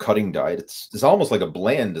and your cutting diet. It's almost like a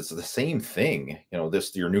blend. It's the same thing.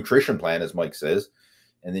 Your nutrition plan, as Mike says,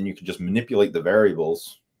 and then you can just manipulate the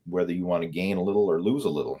variables, whether you want to gain a little or lose a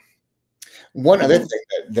little. One other thing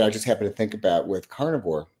that I just happened to think about with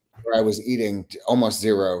carnivore, where I was eating almost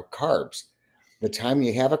zero carbs. The time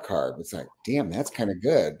you have a carb, it's like, damn, that's kind of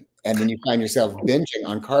good. And then you find yourself binging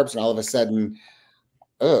on carbs, and all of a sudden,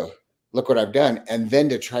 oh, look what I've done. And then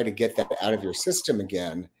to try to get that out of your system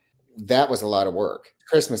again, that was a lot of work.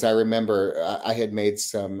 Christmas, I remember I had made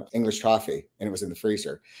some English toffee and it was in the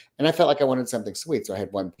freezer. And I felt like I wanted something sweet. So I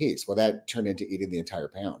had one piece. Well, that turned into eating the entire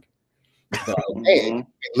pound. So I made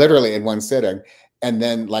literally in one sitting. And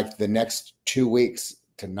then like the next 2 weeks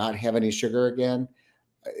to not have any sugar again,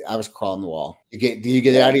 I was crawling the wall. You get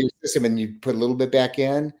it out of your system and you put a little bit back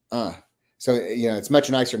in. So, it's much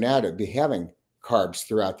nicer now to be having carbs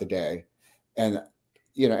throughout the day. And,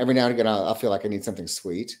 every now and again, I'll feel like I need something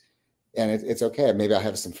sweet. And it's okay. Maybe I'll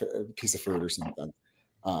have some piece of fruit or something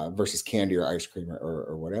versus candy or ice cream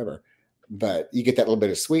or whatever. But you get that little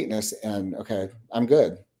bit of sweetness and, okay, I'm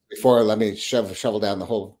good. Before let me shovel down the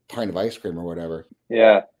whole pint of ice cream or whatever.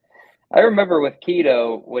 Yeah. I remember with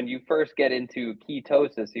keto, when you first get into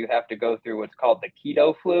ketosis, you have to go through what's called the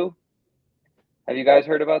keto flu. Have you guys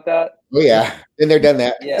heard about that? Oh, yeah. Been there, done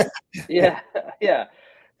that. Yeah.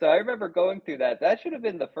 So I remember going through that. That should have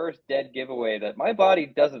been the first dead giveaway that my body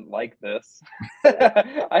doesn't like this.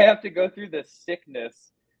 I have to go through this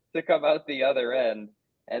sickness to come out the other end.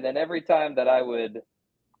 And then every time that I would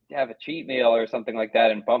have a cheat meal or something like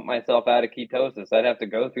that and bump myself out of ketosis, I'd have to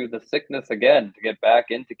go through the sickness again to get back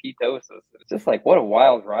into ketosis. It's just like, what a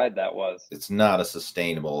wild ride that was. It's not a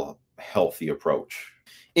sustainable, healthy approach.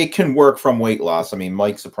 It can work from weight loss. I mean,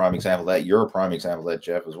 Mike's a prime example of that. You're a prime example of that,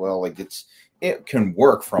 Jeff, as well. Like it can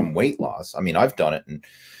work from weight loss. I mean, I've done it. And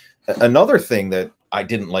another thing that I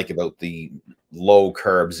didn't like about the low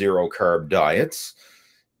carb, zero carb diets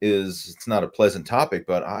is it's not a pleasant topic,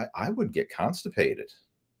 but I would get constipated.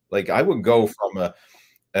 Like I would go from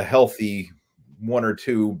a healthy 1 or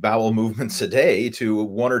 2 bowel movements a day to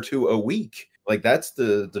 1 or 2 a week. Like that's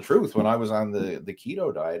the truth. When I was on the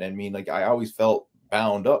keto diet, I mean, like I always felt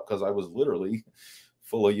bound up because I was literally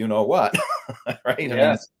full of you know what, right?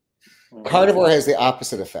 Yeah. I mean, Carnivore has the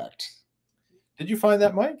opposite effect. did you find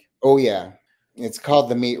that, Mike? Oh yeah, it's called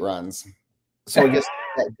the meat runs. So I guess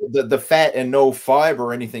the fat and no fiber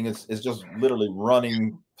or anything is just literally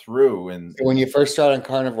running through. And When you first start on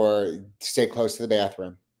carnivore, stay close to the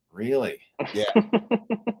bathroom. really, Yeah.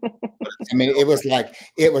 I mean, it was like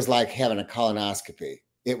having a colonoscopy.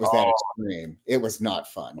 It was that extreme. It was not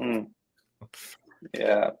fun.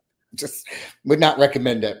 Yeah. Just would not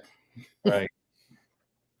recommend it. right?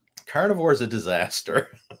 Carnivore is a disaster.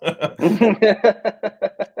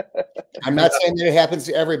 I'm not saying that it happens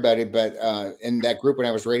to everybody, but in that group when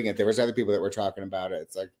I was reading it, there was other people that were talking about it.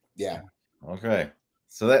 It's like, yeah. Okay.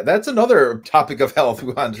 So that's another topic of health.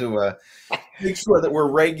 We want to make sure that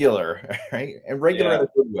we're regular, right? And regular in a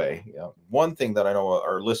good way. You know, one thing that I know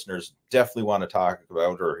our listeners definitely want to talk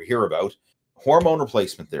about or hear about, hormone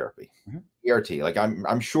replacement therapy, TRT. Like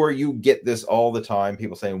I'm sure you get this all the time.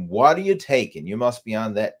 People saying, what are you taking? You must be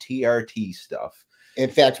on that TRT stuff. In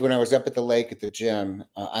fact, when I was up at the lake at the gym,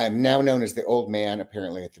 I am now known as the old man,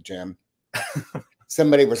 apparently, at the gym.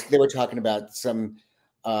 They were talking about some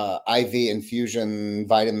IV infusion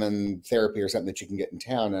vitamin therapy or something that you can get in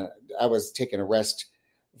town. I was taking a rest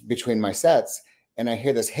between my sets and I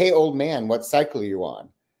hear this, "Hey, old man, what cycle are you on?"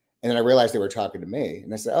 And then I realized they were talking to me.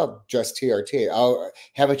 And I said, "Oh, just TRT. Oh,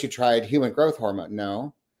 haven't you tried human growth hormone?"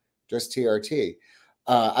 "No, just TRT."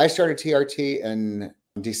 I started TRT in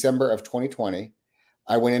December of 2020.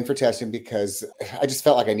 I went in for testing because I just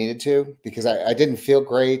felt like I needed to, because I didn't feel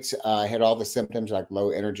great. I had all the symptoms like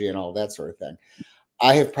low energy and all that sort of thing.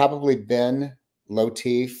 I have probably been low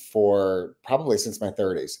T for probably since my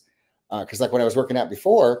 30s. Because like when I was working out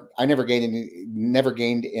before, I never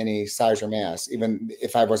gained any size or mass. Even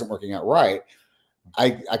if I wasn't working out right, I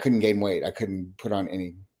couldn't gain weight. I couldn't put on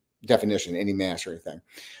any definition, any mass or anything.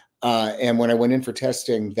 And when I went in for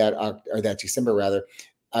testing that December rather,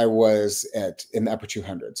 I was in the upper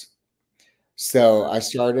 200s. So I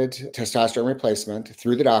started testosterone replacement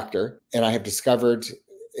through the doctor, and I have discovered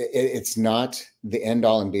it's not the end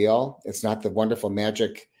all and be all. It's not the wonderful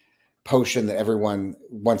magic potion that everyone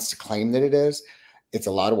wants to claim that it is. It's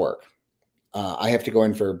a lot of work. I have to go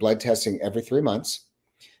in for blood testing every 3 months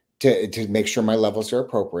to make sure my levels are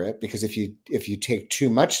appropriate, because if you take too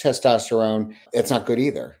much testosterone, it's not good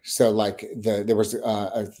either. So like there was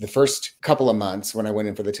the first couple of months when I went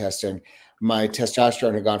in for the testing, my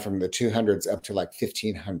testosterone had gone from the 200s up to like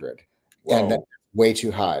 1500. Whoa. And that's way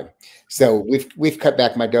too high. So we've cut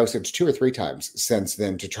back my dosage 2 or 3 times since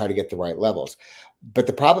then to try to get the right levels. But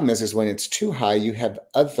the problem is when it's too high, you have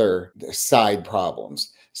other side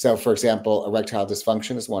problems. So for example, erectile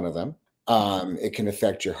dysfunction is one of them. It can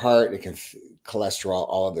affect your heart, it can cholesterol,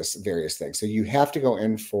 all of this various things. So you have to go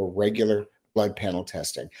in for regular blood panel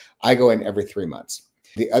testing. I go in every 3 months.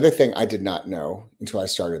 The other thing I did not know until I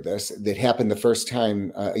started this, that happened the first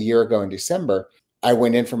time a year ago in December, I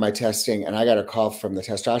went in for my testing and I got a call from the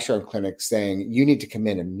testosterone clinic saying, you need to come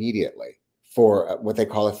in immediately for what they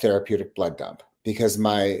call a therapeutic blood dump, because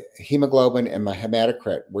my hemoglobin and my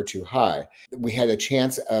hematocrit were too high. We had a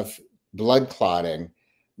chance of blood clotting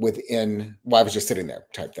I was just sitting there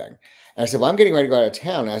type thing. And I said, well, I'm getting ready to go out of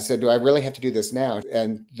town. And I said, do I really have to do this now?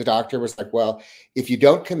 And the doctor was like, well, if you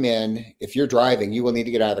don't come in, if you're driving, you will need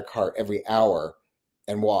to get out of the car every hour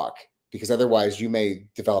and walk, because otherwise you may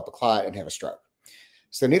develop a clot and have a stroke.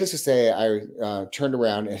 So needless to say, I turned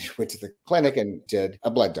around and went to the clinic and did a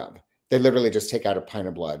blood dump. They literally just take out a pint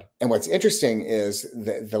of blood. And what's interesting is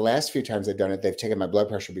the last few times they've done it, they've taken my blood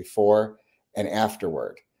pressure before and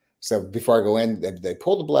afterward. So before I go in, they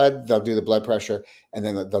pull the blood, they'll do the blood pressure, and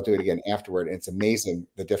then they'll do it again afterward. And it's amazing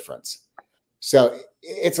the difference. So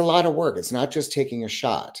it's a lot of work. It's not just taking a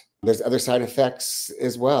shot. There's other side effects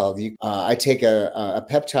as well. I take a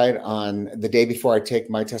peptide on the day before I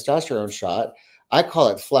take my testosterone shot. I call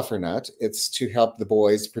it Fluffernut. It's to help the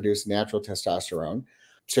boys produce natural testosterone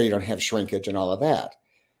so you don't have shrinkage and all of that.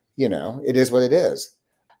 You know, it is what it is.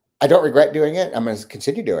 I don't regret doing it. I'm going to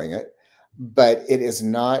continue doing it. But it is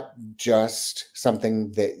not just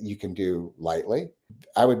something that you can do lightly.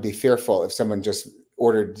 I would be fearful if someone just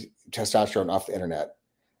ordered testosterone off the internet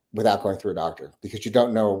without going through a doctor, because you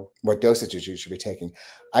don't know what dosages you should be taking.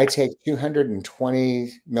 I take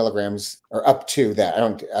 220 milligrams or up to that.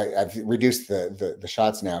 I've reduced the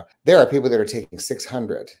shots now. There are people that are taking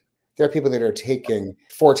 600. There are people that are taking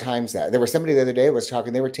 4 times that. There was somebody the other day was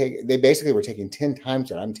talking, they basically were taking 10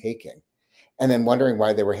 times what I'm taking, and then wondering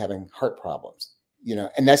why they were having heart problems.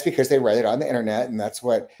 And that's because they read it on the internet, and that's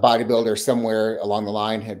what bodybuilder somewhere along the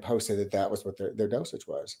line had posted, that was what their dosage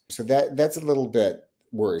was. So that's a little bit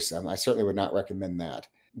worrisome. I certainly would not recommend that,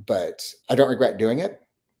 but I don't regret doing it.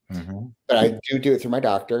 Mm-hmm. But I do it through my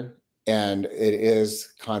doctor, and it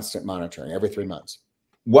is constant monitoring every 3 months.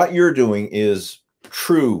 What you're doing is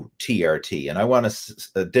true TRT. And I want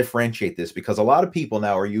to differentiate this, because a lot of people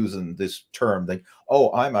now are using this term, like,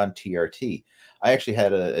 oh, I'm on TRT. I actually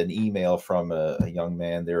had an email from a young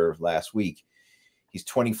man there last week. He's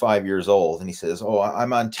 25 years old, and he says, oh,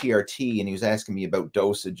 I'm on TRT. And he was asking me about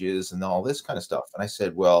dosages and all this kind of stuff. And I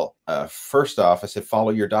said, well, first off, I said, follow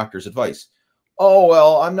your doctor's advice. Oh,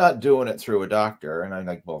 well, I'm not doing it through a doctor. And I'm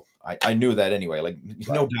like, well, I knew that anyway. Like,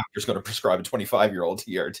 no doctor's going to prescribe a 25-year-old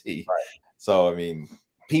TRT. Right. So, I mean,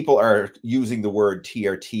 people are using the word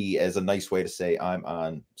TRT as a nice way to say I'm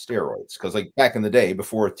on steroids. Because like back in the day,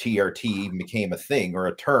 before TRT even became a thing or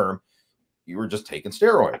a term, you were just taking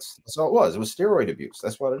steroids. That's all it was. It was steroid abuse.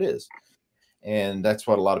 That's what it is. And that's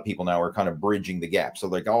what a lot of people now are kind of bridging the gap. So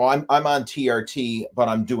like, oh, I'm on TRT, but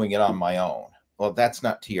I'm doing it on my own. Well, that's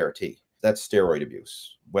not TRT. That's steroid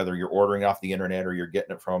abuse. Whether you're ordering off the internet or you're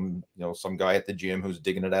getting it from, some guy at the gym who's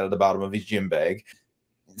digging it out of the bottom of his gym bag.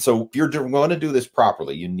 So if you're going to do this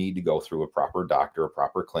properly, you need to go through a proper doctor, a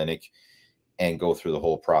proper clinic, and go through the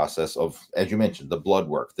whole process of, as you mentioned, the blood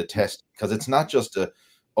work, the test, because it's not just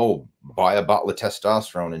buy a bottle of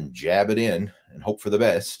testosterone and jab it in and hope for the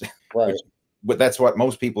best. Right. But that's what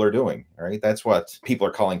most people are doing, right? That's what people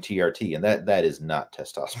are calling TRT, and that is not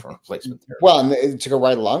testosterone replacement therapy. Well, and to go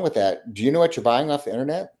right along with that, do you know what you're buying off the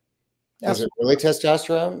internet? Is it really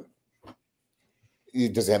testosterone?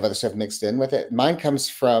 Does it have other stuff mixed in with it? Mine comes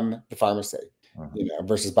from the pharmacy,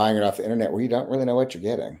 versus buying it off the internet where you don't really know what you're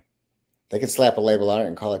getting. They can slap a label on it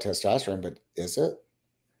and call it testosterone, but is it?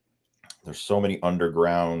 There's so many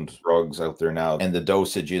underground drugs out there now, and the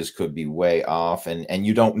dosages could be way off, and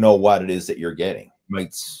you don't know what it is that you're getting. You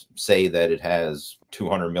might say that it has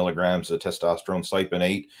 200 milligrams of testosterone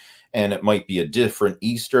cypionate, and it might be a different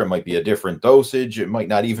ester. It might be a different dosage. It might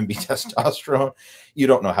not even be testosterone. You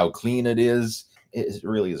don't know how clean it is. It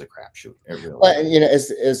really is a crapshoot. Really well, and,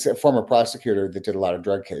 as a former prosecutor that did a lot of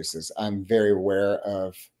drug cases, I'm very aware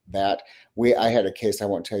of that. I had a case, I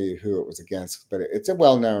won't tell you who it was against, but it's a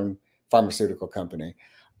well-known pharmaceutical company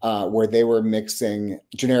where they were mixing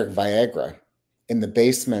generic Viagra in the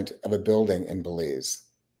basement of a building in Belize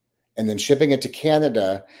and then shipping it to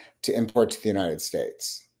Canada to import to the United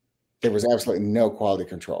States. There was absolutely no quality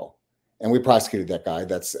control. And we prosecuted that guy.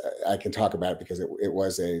 I can talk about it because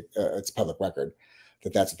it's public record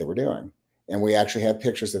that's what they were doing. And we actually have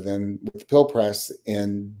pictures of them with the pill press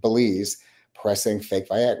in Belize pressing fake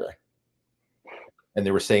Viagra. And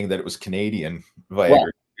they were saying that it was Canadian Viagra.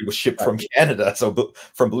 Right. It was shipped from Canada. So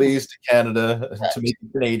from Belize to Canada to make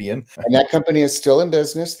it Canadian. And that company is still in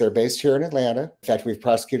business. They're based here in Atlanta. In fact, we've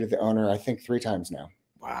prosecuted the owner, I think, 3 times now.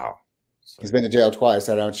 Wow. He's been to jail twice.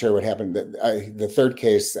 I'm not sure what happened. The third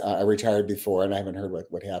case, I retired before, and I haven't heard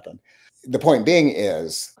what happened. The point being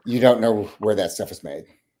is you don't know where that stuff is made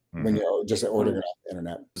when you're just ordering it off the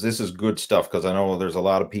internet. This is good stuff, because I know there's a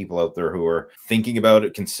lot of people out there who are thinking about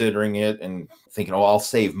it, considering it, and thinking, oh, I'll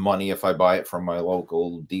save money if I buy it from my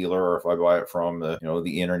local dealer or if I buy it from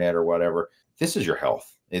the internet or whatever. This is your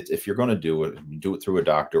health. If you're going to do it through a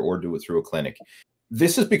doctor or do it through a clinic.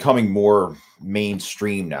 This is becoming more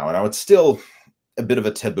mainstream now. And it's still a bit of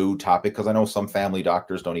a taboo topic, because I know some family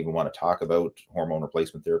doctors don't even want to talk about hormone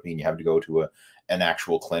replacement therapy, and you have to go to an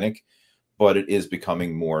actual clinic. But it is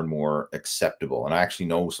becoming more and more acceptable. And I actually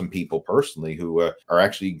know some people personally who are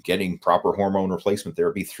actually getting proper hormone replacement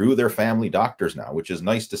therapy through their family doctors now, which is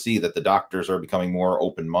nice to see that the doctors are becoming more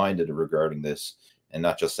open-minded regarding this. And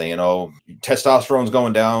not just saying, oh, testosterone's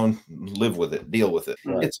going down, live with it, deal with it.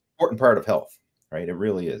 Right. It's an important part of health. Right. It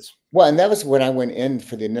really is. Well, and that was when I went in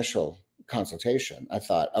for the initial consultation. I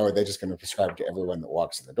thought, oh, are they just going to prescribe it to everyone that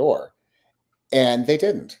walks in the door? And they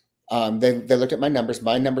didn't. They looked at my numbers.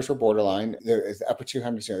 My numbers were borderline. The upper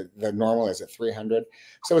 200, the normal is at 300.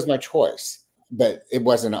 So it was my choice. But it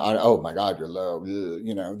wasn't on, oh, my God, you're low.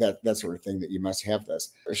 That sort of thing that you must have this.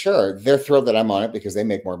 Sure, they're thrilled that I'm on it because they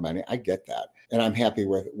make more money. I get that. And I'm happy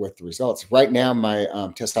with the results. Right now, my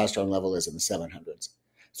testosterone level is in the 700s.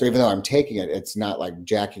 So even though I'm taking it, it's not like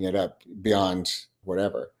jacking it up beyond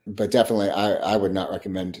whatever. But definitely, I would not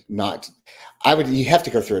recommend you have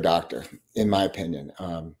to go through a doctor, in my opinion.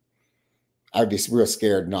 I would be real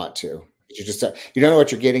scared not to. You just, you don't know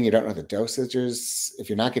what you're getting. You don't know the dosages. If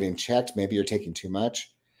you're not getting checked, maybe you're taking too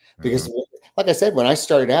much. Because like I said, when I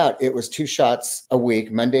started out, it was 2 shots a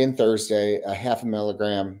week, Monday and Thursday, a 0.5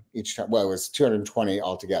 milligram each time. Well, it was 220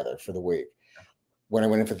 altogether for the week. When I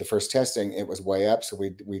went in for the first testing, it was way up. So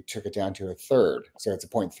we took it down to 1/3. So it's a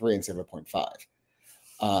 0.3 instead of a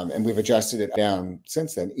 0.5. And we've adjusted it down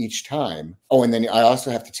since then each time. Oh, and then I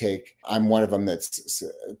also have to take, I'm one of them that's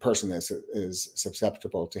a person that is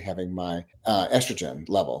susceptible to having my estrogen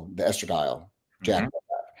level, the estradiol, jacked up.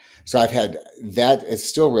 So I've had that. It's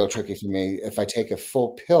still real tricky for me. If I take a full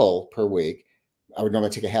pill per week, I would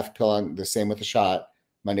normally take a half pill on the same with a shot,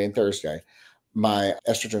 Monday and Thursday. My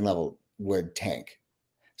estrogen level would tank.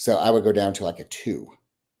 So I would go down to like a 2.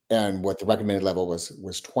 And what the recommended level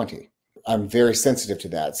was 20. I'm very sensitive to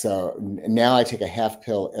that. So now I take a half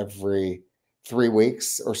pill every 3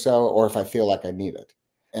 weeks or so, or if I feel like I need it.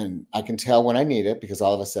 And I can tell when I need it because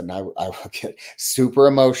all of a sudden I will get super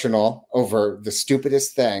emotional over the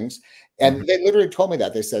stupidest things. And they literally told me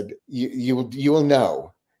that. They said, you will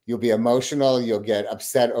know. You'll be emotional. You'll get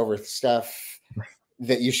upset over stuff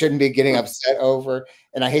that you shouldn't be getting upset over.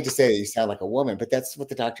 And I hate to say that you sound like a woman, but that's what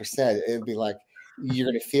the doctor said. It'd be like, you're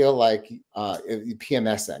going to feel like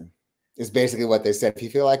PMSing is basically what they said. If you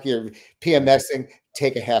feel like you're PMSing,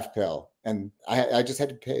 take a half pill. And I just had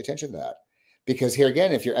to pay attention to that. Because here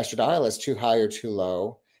again, if your estradiol is too high or too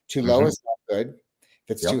low is not good.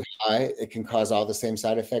 If it's too high, it can cause all the same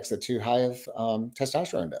side effects that too high of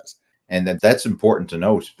testosterone does. And that's important to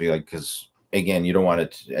note, because again, you don't want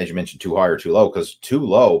it, as you mentioned, too high or too low, because too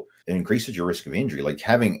low, it increases your risk of injury. Like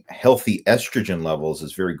having healthy estrogen levels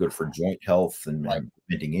is very good for joint health and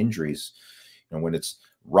preventing injuries. You know, when it's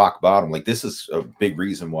rock bottom, like this is a big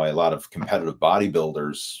reason why a lot of competitive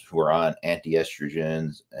bodybuilders who are on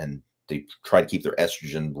anti-estrogens and they try to keep their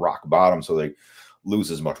estrogen rock bottom so they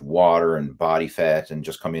lose as much water and body fat and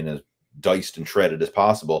just come in as diced and shredded as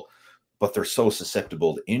possible. But they're so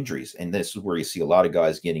susceptible to injuries. And this is where you see a lot of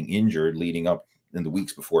guys getting injured leading up in the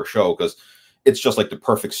weeks before a show, because it's just like the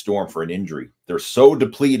perfect storm for an injury. They're so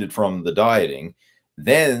depleted from the dieting.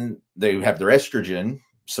 Then they have their estrogen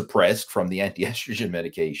suppressed from the anti-estrogen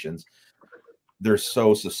medications. They're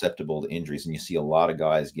so susceptible to injuries, and you see a lot of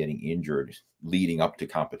guys getting injured leading up to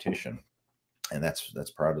competition, and that's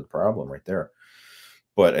part of the problem right there.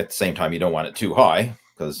 But at the same time, you don't want it too high,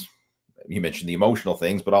 because you mentioned the emotional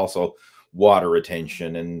things, but also water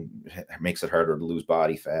retention, and it makes it harder to lose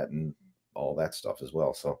body fat and all that stuff as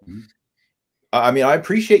well. So I mean, I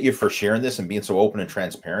appreciate you for sharing this and being so open and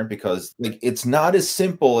transparent, because like it's not as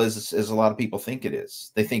simple as a lot of people think it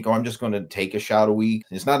is. They think, oh, I'm just going to take a shot a week.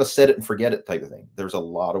 It's not a set it and forget it type of thing. There's a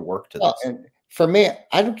lot of work to this. And for me,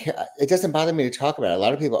 I don't care. It doesn't bother me to talk about it. A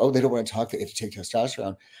lot of people, oh, they don't want to talk. They have to take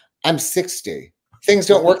testosterone. I'm 60. Things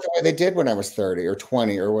don't work the way they did when I was 30 or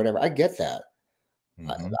 20 or whatever. I get that.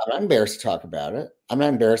 I'm not embarrassed to talk about it. I'm not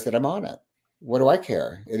embarrassed that I'm on it. What do I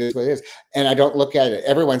care? It is what it is. And I don't look at it.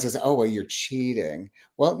 Everyone says, oh, well, you're cheating.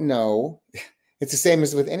 Well, no, it's the same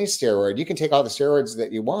as with any steroid. You can take all the steroids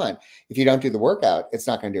that you want. If you don't do the workout, it's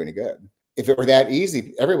not going to do any good. If it were that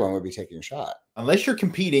easy, everyone would be taking a shot. Unless you're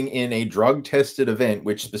competing in a drug-tested event,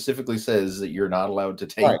 which specifically says that you're not allowed to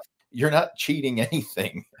take, you're not cheating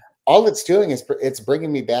anything. All it's doing is it's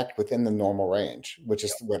bringing me back within the normal range, which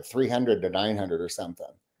is what, 300 to 900 or something.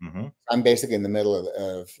 I'm basically in the middle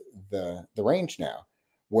of the range now,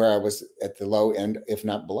 where I was at the low end, if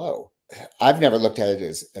not below. I've never looked at it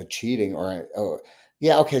as a cheating or, oh,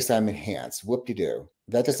 yeah, okay, so I'm enhanced. Whoop-de-doo.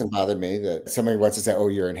 That doesn't bother me that somebody wants to say, oh,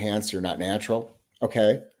 you're enhanced, you're not natural.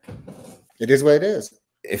 Okay. It is what it is.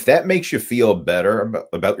 If that makes you feel better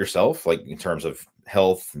about yourself, like in terms of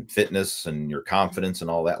health and fitness and your confidence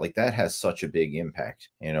and all that, like that has such a big impact.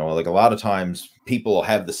 You know, like a lot of times people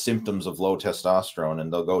have the symptoms of low testosterone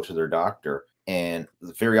and they'll go to their doctor, and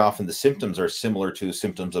very often the symptoms are similar to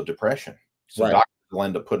symptoms of depression. So doctors will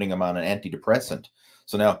end up putting them on an antidepressant.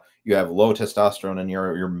 So now you have low testosterone and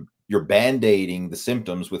you're band-aiding the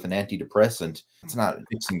symptoms with an antidepressant. It's not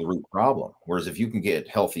fixing the root problem. Whereas if you can get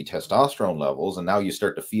healthy testosterone levels and now you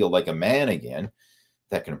start to feel like a man again,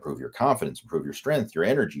 that can improve your confidence, improve your strength, your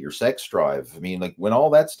energy, your sex drive. I mean, like when all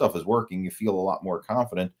that stuff is working, you feel a lot more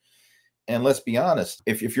confident. And let's be honest,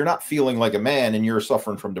 if you're not feeling like a man and you're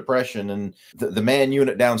suffering from depression and the man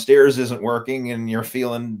unit downstairs isn't working and you're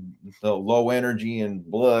feeling low energy and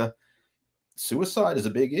blah, suicide is a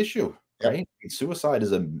big issue. Right? Suicide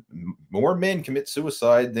is more men commit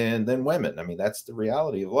suicide than women. I mean, that's the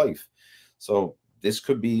reality of life. So this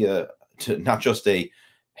could be a not just a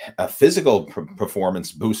physical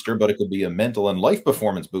performance booster, but it could be a mental and life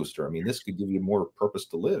performance booster. I mean, this could give you more purpose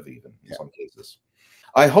to live, even in some cases.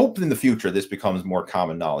 I hope in the future this becomes more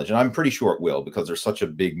common knowledge, and I'm pretty sure it will, because there's such a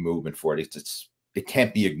big movement for it. It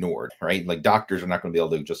can't be ignored, right? Like, doctors are not going to be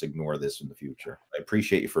able to just ignore this in the future. I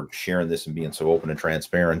appreciate you for sharing this and being so open and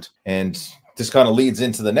transparent. And this kind of leads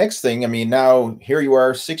into the next thing. I mean, now here you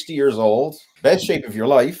are, 60 years old, best shape of your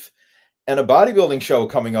life, and a bodybuilding show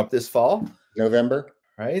coming up this fall. November.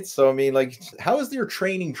 Right. So, I mean, like, how is your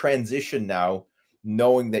training transition now,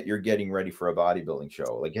 knowing that you're getting ready for a bodybuilding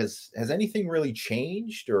show? Like, has anything really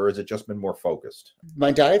changed, or has it just been more focused?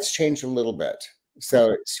 My diet's changed a little bit.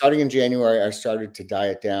 So starting in January, I started to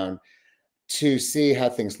diet down to see how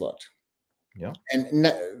things looked. Yeah.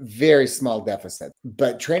 And very small deficit,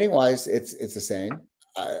 but training wise, it's the same.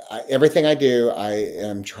 Everything I do, I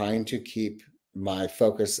am trying to keep my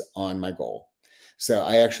focus on my goal. So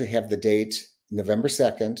I actually have the date, November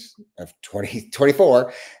 2nd of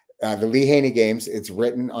 2024, the Lee Haney Games. It's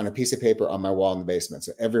written on a piece of paper on my wall in the basement.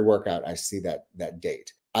 So every workout, I see that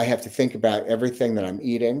date. I have to think about everything that I'm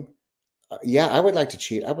eating. Yeah, I would like to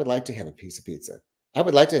cheat. I would like to have a piece of pizza. I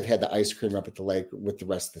would like to have had the ice cream up at the lake with the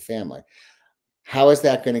rest of the family. How is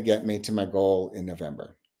that going to get me to my goal in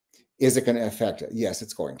November? Is it going to affect it? Yes,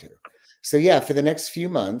 it's going to. So yeah, for the next few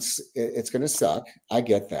months, it's going to suck. I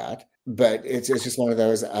get that. But it's just one of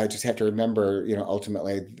those, I just have to remember,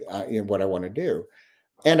 ultimately what I want to do.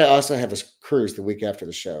 And I also have a cruise the week after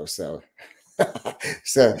the show. So,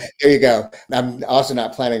 so there you go. I'm also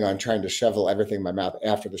not planning on trying to shovel everything in my mouth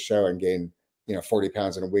after the show and gain, 40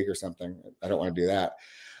 pounds in a week or something. I don't want to do that.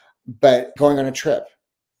 But going on a trip,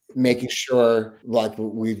 making sure, like,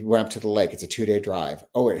 we went up to the lake, it's a 2-day drive.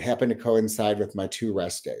 Oh, it happened to coincide with my 2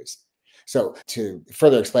 rest days. So to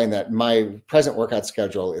further explain that, my present workout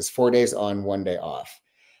schedule is 4 days on, 1 day off.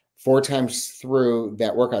 4 times through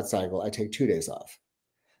that workout cycle, I take 2 days off.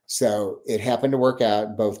 So it happened to work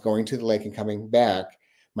out, both going to the lake and coming back.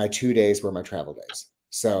 My 2 days were my travel days.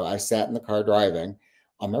 So I sat in the car driving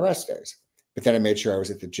on my rest days, but then I made sure I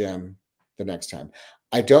was at the gym the next time.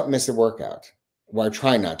 I don't miss a workout. Well, I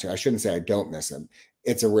try not to. I shouldn't say I don't miss them.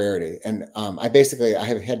 It's a rarity. And I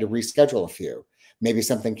have had to reschedule a few. Maybe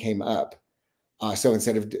something came up. So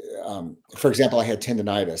instead of, for example, I had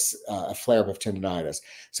tendonitis, a flare-up of tendonitis.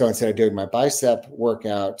 So instead of doing my bicep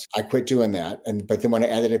workout, I quit doing that. But then when I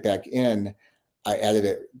added it back in, I added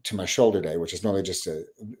it to my shoulder day, which is normally just a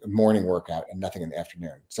morning workout and nothing in the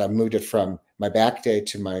afternoon. So I moved it from my back day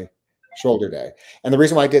to my shoulder day. And the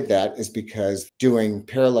reason why I did that is because doing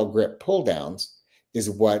parallel grip pull downs is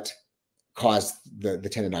what caused the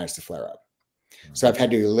tendonitis to flare up. So I've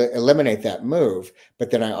had to eliminate that move, but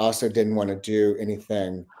then I also didn't want to do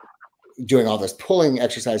anything doing all those pulling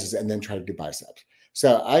exercises and then try to do biceps.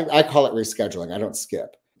 So I call it rescheduling. I don't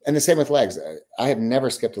skip. And the same with legs. I have never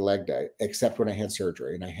skipped a leg day except when I had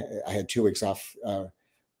surgery, and I had 2 weeks off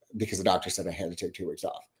because the doctor said I had to take 2 weeks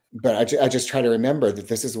off. But I just try to remember that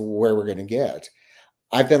this is where we're going to get.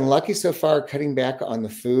 I've been lucky so far cutting back on the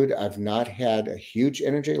food. I've not had a huge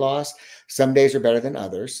energy loss. Some days are better than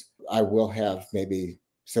others. I will have maybe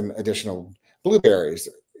some additional blueberries,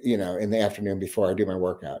 in the afternoon before I do my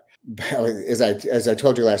workout. As I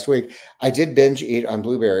told you last week, I did binge eat on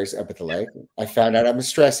blueberries up at the lake. I found out I'm a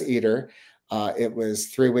stress eater. It was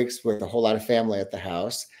 3 weeks with a whole lot of family at the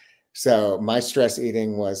house. So my stress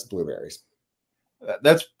eating was blueberries.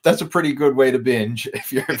 That's a pretty good way to binge.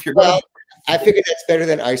 If you're well, I figured that's better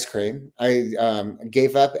than ice cream. I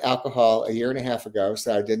gave up alcohol a year and a half ago,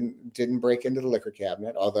 so I didn't break into the liquor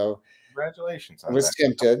cabinet, although congratulations. I was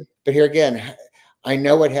tempted. But here again, I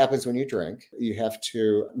know what happens when you drink. You have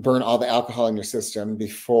to burn all the alcohol in your system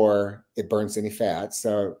before it burns any fat.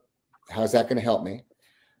 So how's that going to help me?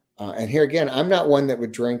 And here again, I'm not one that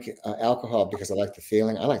would drink alcohol because I like the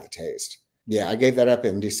feeling. I like the taste. Yeah, I gave that up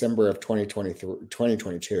in December of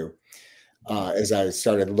 2022. As I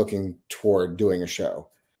started looking toward doing a show.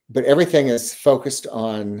 But everything is focused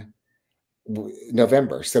on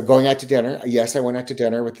November. So going out to dinner, yes, I went out to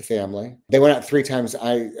dinner with the family. They went out 3 times.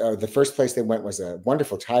 The first place they went was a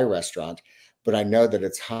wonderful Thai restaurant, but I know that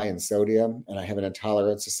it's high in sodium and I have an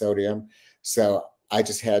intolerance to sodium. So I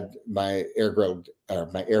just had my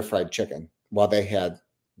my air fried chicken while they had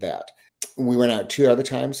that. We went out 2 other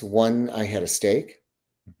times. One, I had a steak.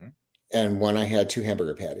 Mm-hmm. And one, I had 2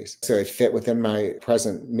 hamburger patties. So it fit within my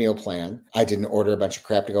present meal plan. I didn't order a bunch of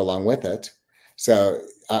crap to go along with it. So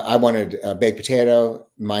I wanted a baked potato.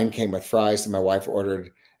 Mine came with fries, and my wife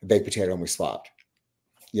ordered a baked potato, and we swapped.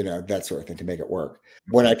 you know, that sort of thing to make it work.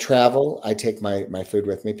 When I travel, I take my food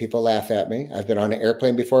with me. People laugh at me. I've been on an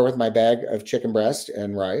airplane before with my bag of chicken breast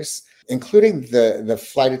and rice, including the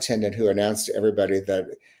flight attendant who announced to everybody that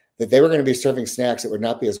they were going to be serving snacks that would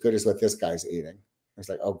not be as good as what this guy's eating. I was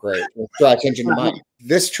like, oh, great. Let's draw attention to mine.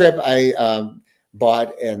 This trip, I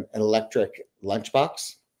bought an electric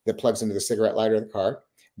lunchbox that plugs into the cigarette lighter of the car.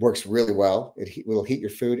 Works really well. It will heat your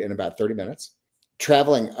food in about 30 minutes.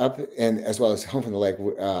 Traveling up and as well as home from the lake,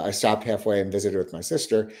 I stopped halfway and visited with my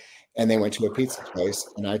sister, and they went to a pizza place,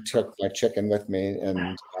 and I took my chicken with me,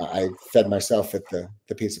 and I fed myself at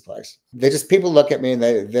the pizza place. People look at me and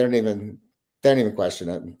they don't even question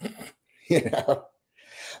it, you know.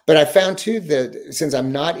 But I found too that since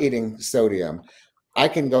I'm not eating sodium, I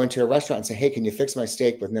can go into a restaurant and say, hey, can you fix my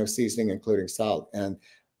steak with no seasoning, including salt? And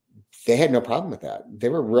they had no problem with that. They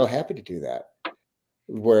were real happy to do that.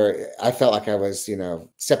 Where I felt like I was, you know,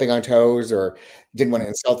 stepping on toes or didn't want to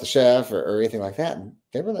insult the chef or anything like that. And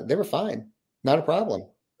they were fine. Not a problem.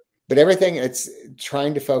 But everything, it's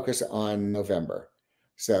trying to focus on November.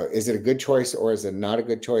 So is it a good choice or is it not a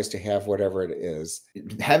good choice to have whatever it is?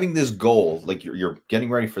 Having this goal, like you're getting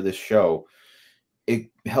ready for this show, it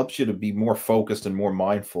helps you to be more focused and more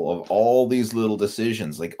mindful of all these little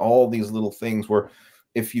decisions, like all these little things where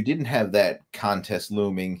if you didn't have that contest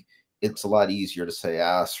looming, it's a lot easier to say,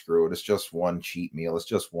 screw it. It's just one cheat meal. It's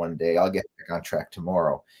just one day. I'll get back on track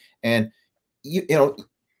tomorrow. And, you know,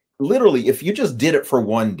 literally, if you just did it for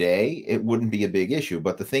one day, it wouldn't be a big issue.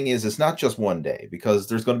 But the thing is, it's not just one day because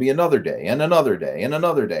there's going to be another day and another day and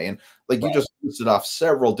another day. And like you just listed off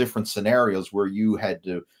several different scenarios where you had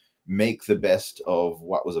to make the best of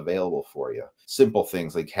what was available for you. Simple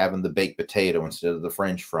things like having the baked potato instead of the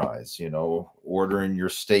French fries, you know, ordering your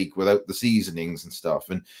steak without the seasonings and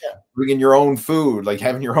stuff, and bringing your own food, like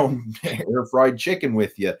having your own air fried chicken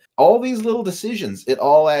with you. All these little decisions, it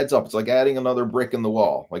all adds up. It's like adding another brick in the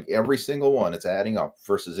wall. Like every single one, it's adding up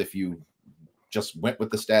versus if you just went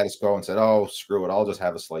with the status quo and said, oh, screw it, I'll just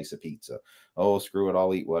have a slice of pizza. Oh, screw it,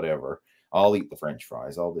 I'll eat whatever. I'll eat the French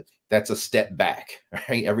fries. That's a step back,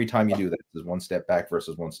 right? Every time you do that, there's one step back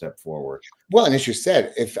versus one step forward. Well, and as you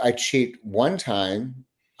said, if I cheat one time,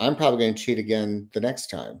 I'm probably going to cheat again the next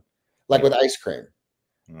time. Like with ice cream.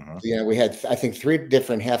 You know, we had, I think, 3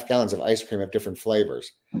 different half gallons of ice cream of different flavors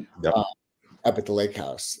up at the lake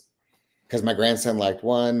house. Because my grandson liked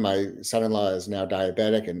one. My son-in-law is now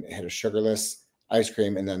diabetic and had a sugarless ice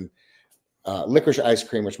cream. And then licorice ice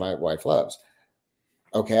cream, which my wife loves.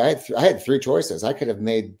 Okay, I had 3 choices. I could have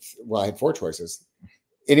made, I had 4 choices.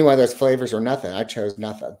 Any one of those flavors or nothing. I chose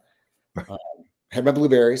nothing. Had my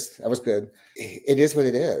blueberries. That was good. It is what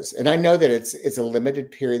it is. And I know that it's a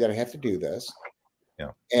limited period that I have to do this. Yeah.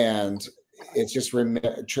 And it's just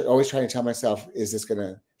always trying to tell myself, is this going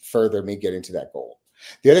to further me getting to that goal?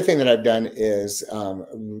 The other thing that I've done is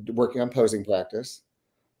working on posing practice.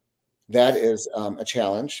 That is a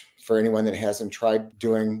challenge for anyone that hasn't tried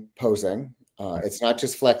doing posing. It's not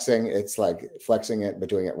just flexing, it's like flexing it, but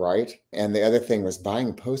doing it right. And the other thing was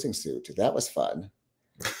buying a posing suit. That was fun.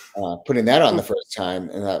 Putting that on the first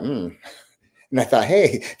time and and I thought,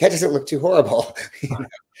 hey, that doesn't look too horrible.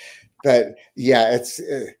 But yeah, it's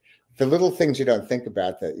the little things you don't think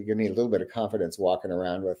about that you're gonna need a little bit of confidence walking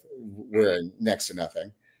around with wearing next to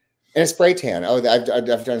nothing. And a spray tan. Oh, I've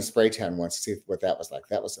done a spray tan once to see what that was like.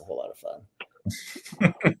 That was a whole lot of fun.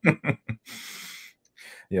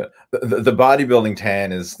 Yeah, the bodybuilding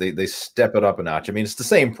tan is they step it up a notch. I mean, it's the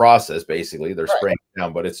same process basically. They're spraying it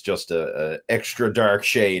down, but it's just a extra dark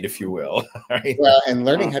shade, if you will. Right? Well, and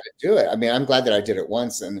learning how to do it. I mean, I'm glad that I did it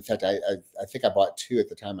once, and in fact, I think I bought 2 at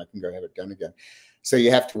the time. I can go have it done again. So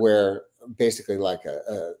you have to wear basically like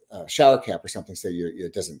a shower cap or something, so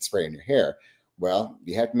it doesn't spray in your hair. Well,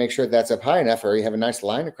 you have to make sure that's up high enough, or you have a nice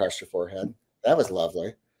line across your forehead. That was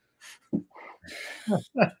lovely.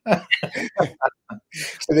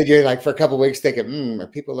 So then you're like for a couple of weeks thinking, are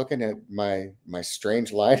people looking at my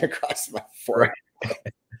strange line across my forehead?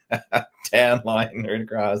 Tan line right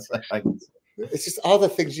across. It's just all the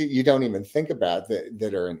things you don't even think about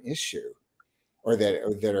that are an issue or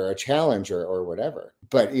that are a challenge or whatever.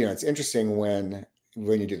 But you know, it's interesting when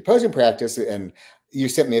you do the posing practice, and you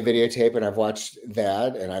sent me a videotape and I've watched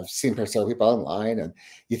that, and I've seen several people online, and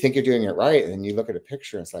you think you're doing it right, and then you look at a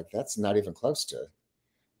picture and it's like, that's not even close to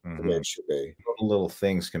the way it should be. Little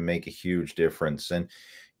things can make a huge difference. And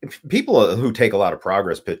people who take a lot of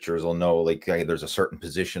progress pictures will know, like, there's a certain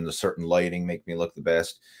position, a certain lighting make me look the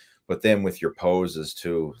best. But then with your poses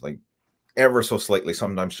too, like ever so slightly,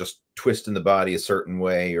 sometimes just twisting the body a certain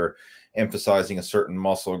way or emphasizing a certain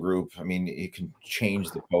muscle group. I mean, it can change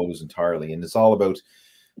the pose entirely. And it's all about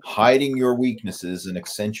hiding your weaknesses and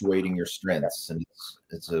accentuating your strengths. And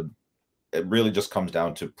it really just comes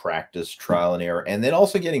down to practice, trial and error, and then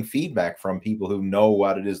also getting feedback from people who know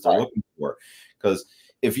what it is they're looking for. Because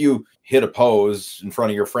if you hit a pose in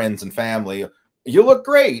front of your friends and family, you look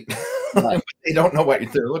great. Right. They don't know what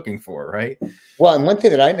they're looking for, right? Well, and one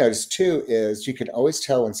thing that I noticed too is you can always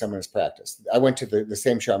tell when someone has practiced. I went to the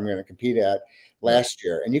same show I'm going to compete at last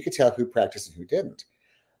year, and you could tell who practiced and who didn't.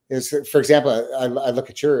 For example, I look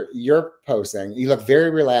at your posing. You look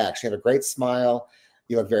very relaxed. You have a great smile.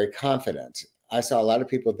 You look very confident. I saw a lot of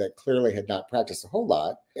people that clearly had not practiced a whole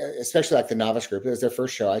lot, especially like the novice group. It was their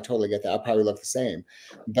first show. I totally get that. I'll probably look the same,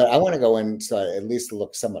 but I want to go in so I at least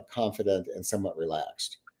look somewhat confident and somewhat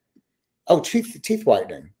relaxed. Oh, teeth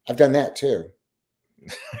whitening. I've done that too.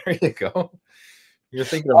 There you go. You're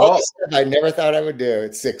thinking of all the stuff I never thought I would do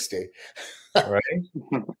at 60.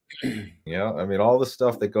 Right. Yeah. I mean, all the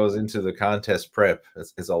stuff that goes into the contest prep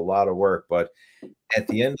is a lot of work, but at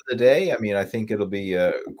the end of the day, I mean, I think it'll be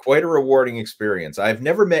quite a rewarding experience. I've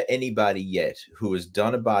never met anybody yet who has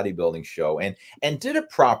done a bodybuilding show and did it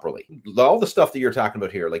properly. All the stuff that you're talking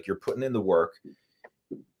about here, like you're putting in the work.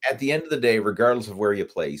 At the end of the day, regardless of where you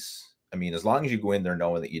place, I mean, as long as you go in there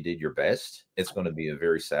knowing that you did your best, it's going to be a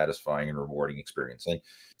very satisfying and rewarding experience. And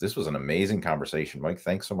this was an amazing conversation, Mike.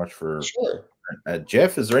 Thanks so much for. Sure.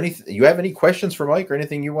 Jeff, is there anything you have any questions for Mike or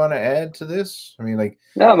anything you want to add to this? I mean, like.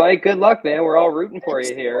 No, Mike. Good luck, man. We're all rooting for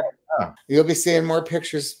you here. You'll be seeing more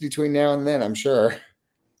pictures between now and then, I'm sure.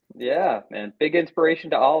 Yeah, man. Big inspiration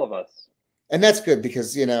to all of us. And that's good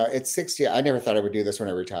because at 60, I never thought I would do this when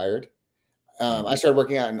I retired. I started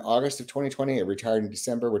working out in August of 2020. I retired in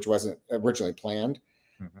December, which wasn't originally planned,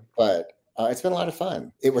 but it's been a lot of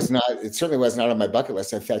fun. It certainly was not on my bucket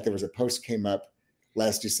list. In fact, there was a post came up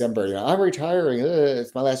last December. I'm retiring.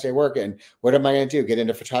 It's my last day of work. And what am I going to do? Get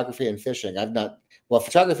into photography and fishing.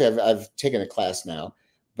 Photography, I've taken a class now,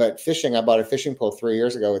 but fishing, I bought a fishing pole 3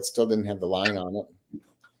 years ago. It still didn't have the line on it.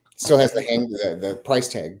 Still has the price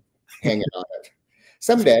tag hanging on it.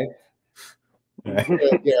 Someday.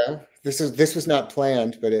 Yeah. This was not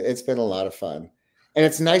planned, but it's been a lot of fun. And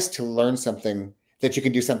it's nice to learn something that you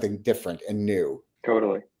can do something different and new.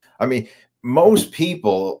 Totally. I mean, most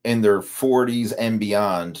people in their 40s and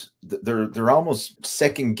beyond, they're almost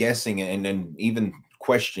second guessing and even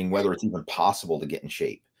questioning whether it's even possible to get in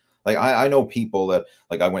shape. Like I know people that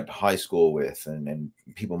like I went to high school with and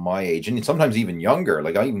people my age and sometimes even younger.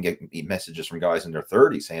 Like I even get messages from guys in their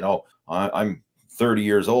 30s saying, "Oh, I'm 30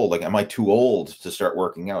 years old. Like, am I too old to start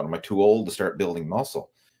working out? Am I too old to start building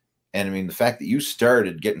muscle?" And I mean, the fact that you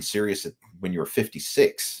started getting serious when you were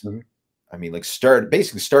 56, I mean, like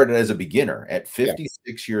basically started as a beginner at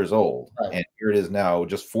 56 years old. Right. And here it is now,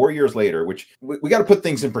 just 4 years later, which we got to put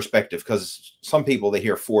things in perspective because some people, they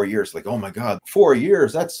hear 4 years, like, oh my God, 4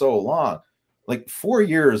 years, that's so long. Like 4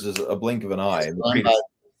 years is a blink of an eye.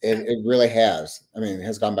 It really has. I mean, it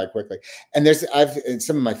has gone by quickly. And in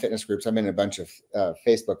some of my fitness groups, I'm in a bunch of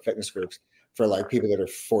Facebook fitness groups for like people that are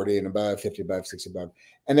 40 and above, 50 above, 60 above.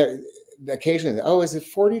 And they're occasionally, oh, is it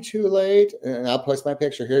 40 too late? And I'll post my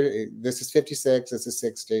picture here. This is 56. This is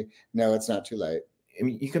 60. No, it's not too late. I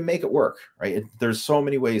mean, you can make it work, right? There's so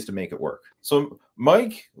many ways to make it work. So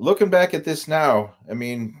Mike, looking back at this now, I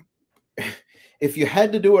mean, if you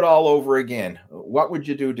had to do it all over again, what would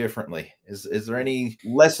you do differently? Is there any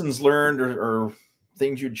lessons learned or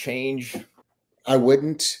things you'd change? I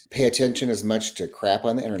wouldn't pay attention as much to crap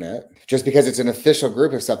on the internet. Just because it's an official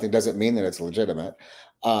group of something doesn't mean that it's legitimate.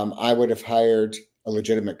 I would have hired a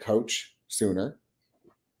legitimate coach sooner.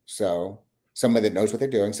 So someone that knows what they're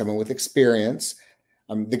doing, someone with experience.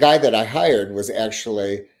 The guy that I hired was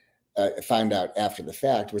actually, found out after the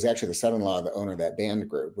fact, was actually the son-in-law of the owner of that band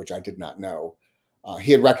group, which I did not know.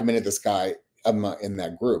 He had recommended this guy in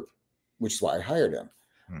that group, which is why I hired him,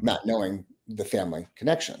 not knowing the family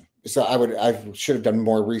connection. So I should have done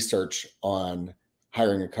more research on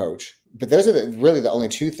hiring a coach. But those are really the only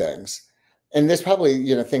two things. And there's probably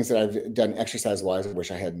things that I've done exercise-wise I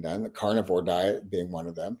wish I hadn't done. The carnivore diet being one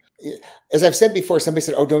of them. As I've said before, somebody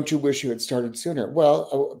said, "Oh, don't you wish you had started sooner?"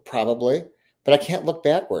 Well, probably, but I can't look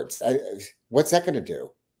backwards. What's that going to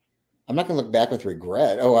do? I'm not going to look back with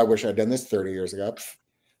regret. Oh, I wish I'd done this 30 years ago.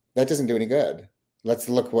 That doesn't do any good. Let's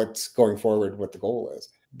look what's going forward, what the goal is.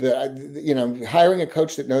 But, hiring a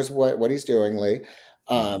coach that knows what he's doing, Lee,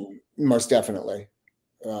 most definitely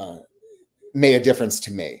made a difference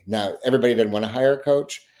to me. Now, everybody didn't want to hire a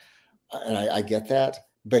coach, and I get that.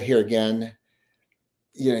 But here again,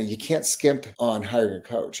 you can't skimp on hiring a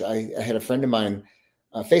coach. I had a friend of mine,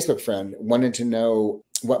 a Facebook friend, wanted to know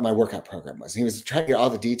what my workout program was. He was trying to get all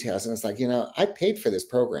the details. And it's like, I paid for this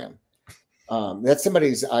program. That's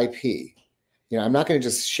somebody's IP. You know, I'm not going to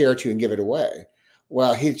just share it to you and give it away.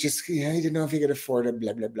 Well, he didn't know if he could afford it,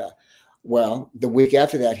 blah, blah, blah. Well, the week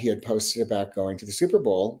after that, he had posted about going to the Super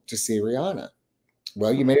Bowl to see Rihanna.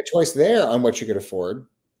 Well, you made a choice there on what you could afford.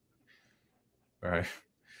 Right.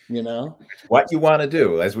 You know? What you want to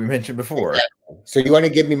do, as we mentioned before. Exactly. So you want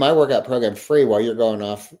to give me my workout program free while you're going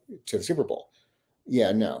off to the Super Bowl?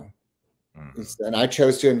 Yeah, no. And I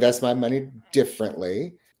chose to invest my money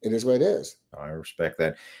differently. It is what it is. I respect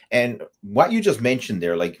that. And what you just mentioned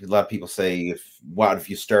there, like a lot of people say, what if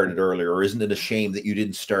you started earlier, or isn't it a shame that you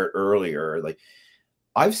didn't start earlier? Like,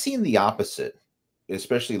 I've seen the opposite,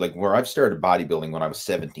 especially like where I've started bodybuilding when I was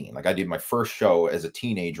 17. Like I did my first show as a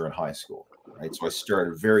teenager in high school, right? So I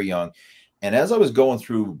started very young. And as I was going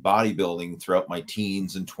through bodybuilding throughout my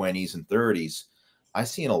teens and 20s and 30s, I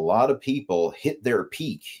seen a lot of people hit their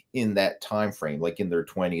peak in that time frame, like in their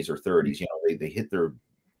 20s or 30s. You know, they hit their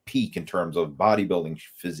peak in terms of bodybuilding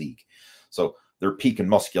physique. So their peak in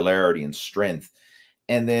muscularity and strength.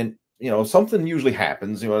 And then, you know, something usually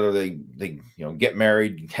happens, whether they get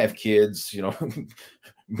married, have kids, you know,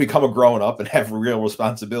 become a grown up and have real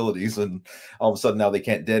responsibilities. And all of a sudden now they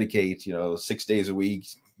can't dedicate, 6 days a week,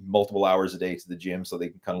 multiple hours a day to the gym. So they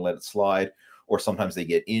can kind of let it slide, or sometimes they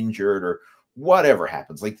get injured or whatever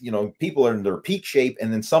happens. Like, people are in their peak shape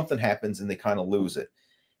and then something happens and they kind of lose it.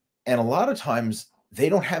 And a lot of times they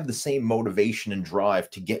don't have the same motivation and drive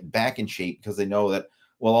to get back in shape because they know that,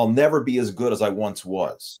 well, I'll never be as good as I once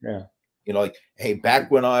was. Yeah. Like, hey, back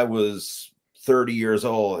when I was 30 years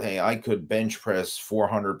old, hey, I could bench press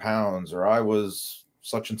 400 pounds, or I was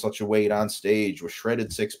such and such a weight on stage with shredded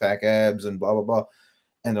 6-pack abs and blah, blah, blah.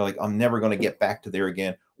 And they're like, I'm never going to get back to there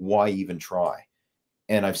again. Why even try?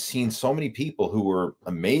 And I've seen so many people who were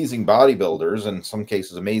amazing bodybuilders, and in some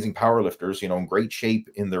cases amazing powerlifters, in great shape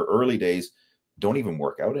in their early days, don't even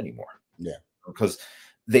work out anymore. Yeah. Because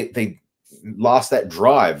they lost that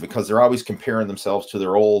drive, because they're always comparing themselves to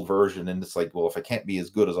their old version. And it's like, well, if I can't be as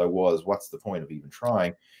good as I was, what's the point of even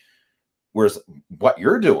trying? Whereas what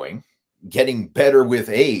you're doing, getting better with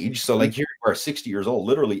age. So like, here you are 60 years old,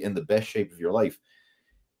 literally in the best shape of your life.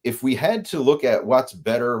 If we had to look at what's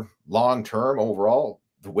better long-term overall,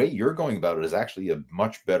 the way you're going about it is actually a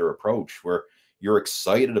much better approach, where you're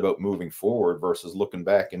excited about moving forward versus looking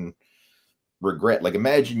back and regret. Like,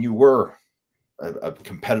 imagine you were a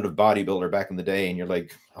competitive bodybuilder back in the day and you're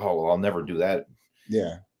like, oh, well, I'll never do that.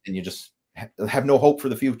 Yeah. And you just have no hope for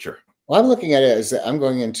the future. Well, I'm looking at it as I'm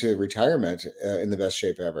going into retirement in the best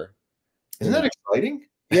shape ever. Isn't that exciting?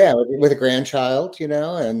 Yeah, with a grandchild,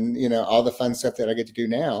 and all the fun stuff that I get to do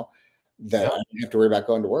now that I don't have to worry about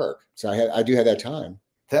going to work. So I do have that time.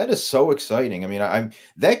 That is so exciting. I mean,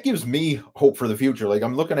 that gives me hope for the future. Like,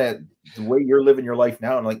 I'm looking at the way you're living your life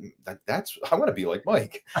now, and like, I want to be like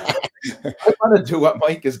Mike. I want to do what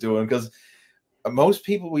Mike is doing, because most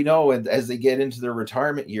people we know, and as they get into their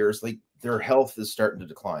retirement years, like, their health is starting to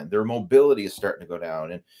decline, their mobility is starting to go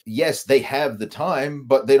down, and yes, they have the time,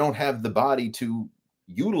 but they don't have the body to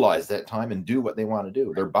utilize that time and do what they want to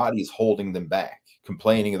do. Their body is holding them back,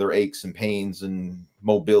 complaining of their aches and pains and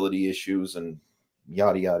mobility issues and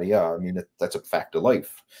yada, yada, yada. I mean, that's a fact of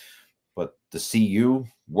life. But to see you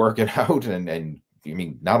working out and I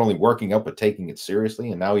mean, not only working out, but taking it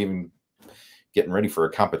seriously, and now even getting ready for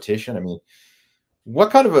a competition. I mean,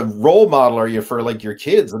 what kind of a role model are you for, like, your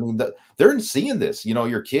kids? I mean, they're seeing this,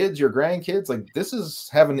 your kids, your grandkids, like, this is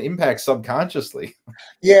having an impact subconsciously.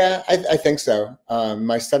 Yeah, I think so.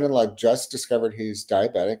 My son-in-law just discovered he's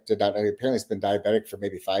diabetic. Did not know. Apparently he's been diabetic for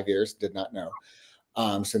maybe 5 years. Did not know.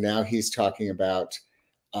 So now he's talking about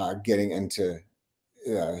getting into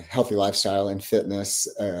healthy lifestyle and fitness.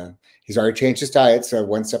 He's already changed his diet, so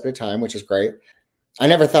one step at a time, which is great. I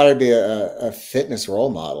never thought I'd be a fitness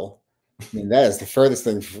role model. I mean, that is the furthest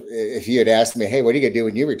thing. If you had asked me, hey, what are you going to do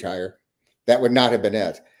when you retire? That would not have been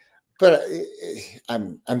it. But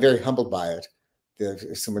I'm very humbled by it.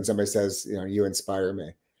 If somebody says, you inspire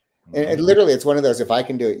me. And literally, it's one of those, if I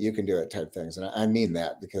can do it, you can do it type things. And I mean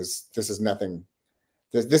that, because this is nothing.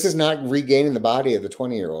 This is not regaining the body of the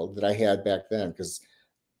 20-year-old that I had back then, because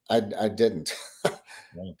I didn't.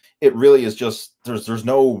 It really is just, there's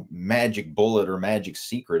no magic bullet or magic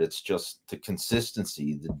secret. It's just the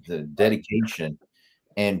consistency, the dedication,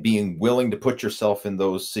 and being willing to put yourself in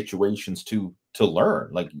those situations to learn,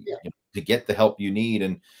 like, to get the help you need,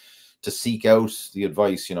 and to seek out the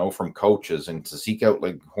advice, from coaches, and to seek out,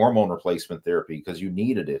 like, hormone replacement therapy because you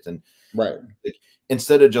needed it. And right, like,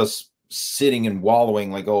 instead of just sitting and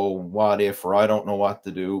wallowing, like, oh, what if, or I don't know what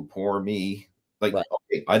to do, poor me. Like, right.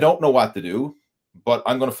 Okay, I don't know what to do, but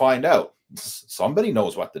I'm going to find out. Somebody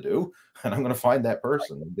knows what to do, and I'm going to find that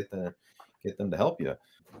person and get there. get them to help you.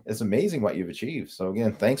 It's amazing what you've achieved. So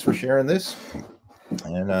again, thanks for sharing this.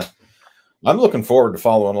 And I'm looking forward to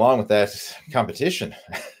following along with that competition.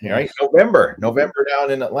 Right? November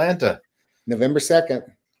down in Atlanta. November 2nd.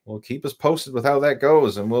 Well, keep us posted with how that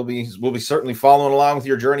goes, and we'll be certainly following along with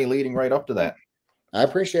your journey leading right up to that. I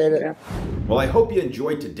appreciate it. Yeah. Well, I hope you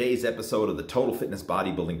enjoyed today's episode of the Total Fitness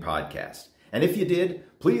Bodybuilding Podcast. And if you did,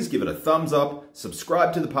 please give it a thumbs up,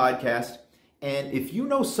 subscribe to the podcast, and if you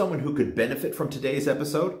know someone who could benefit from today's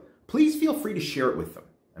episode, please feel free to share it with them.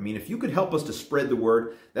 I mean, if you could help us to spread the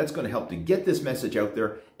word, that's going to help to get this message out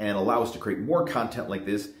there and allow us to create more content like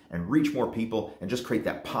this and reach more people and just create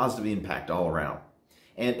that positive impact all around.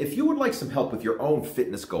 And if you would like some help with your own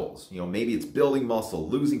fitness goals, maybe it's building muscle,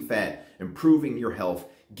 losing fat, improving your health,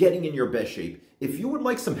 getting in your best shape. If you would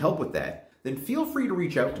like some help with that, then feel free to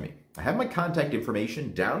reach out to me. I have my contact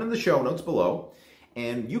information down in the show notes below,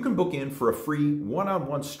 and you can book in for a free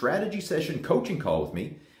one-on-one strategy session coaching call with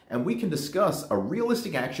me, and we can discuss a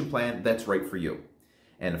realistic action plan that's right for you.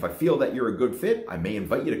 And if I feel that you're a good fit, I may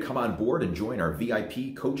invite you to come on board and join our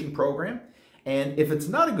VIP coaching program. And if it's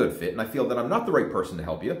not a good fit and I feel that I'm not the right person to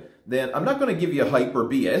help you, then I'm not going to give you hype or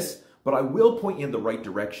BS, but I will point you in the right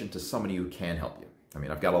direction to somebody who can help you. I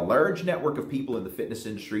mean, I've got a large network of people in the fitness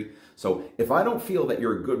industry, so if I don't feel that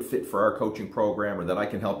you're a good fit for our coaching program or that I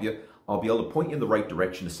can help you, I'll be able to point you in the right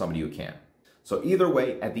direction to somebody who can. So either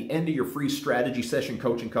way, at the end of your free strategy session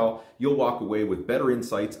coaching call, you'll walk away with better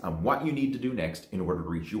insights on what you need to do next in order to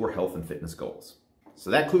reach your health and fitness goals.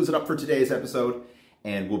 So that clues it up for today's episode.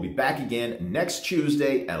 And we'll be back again next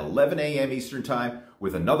Tuesday at 11 a.m. Eastern Time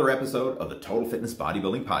with another episode of the Total Fitness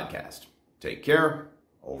Bodybuilding Podcast. Take care.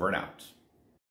 Over and out.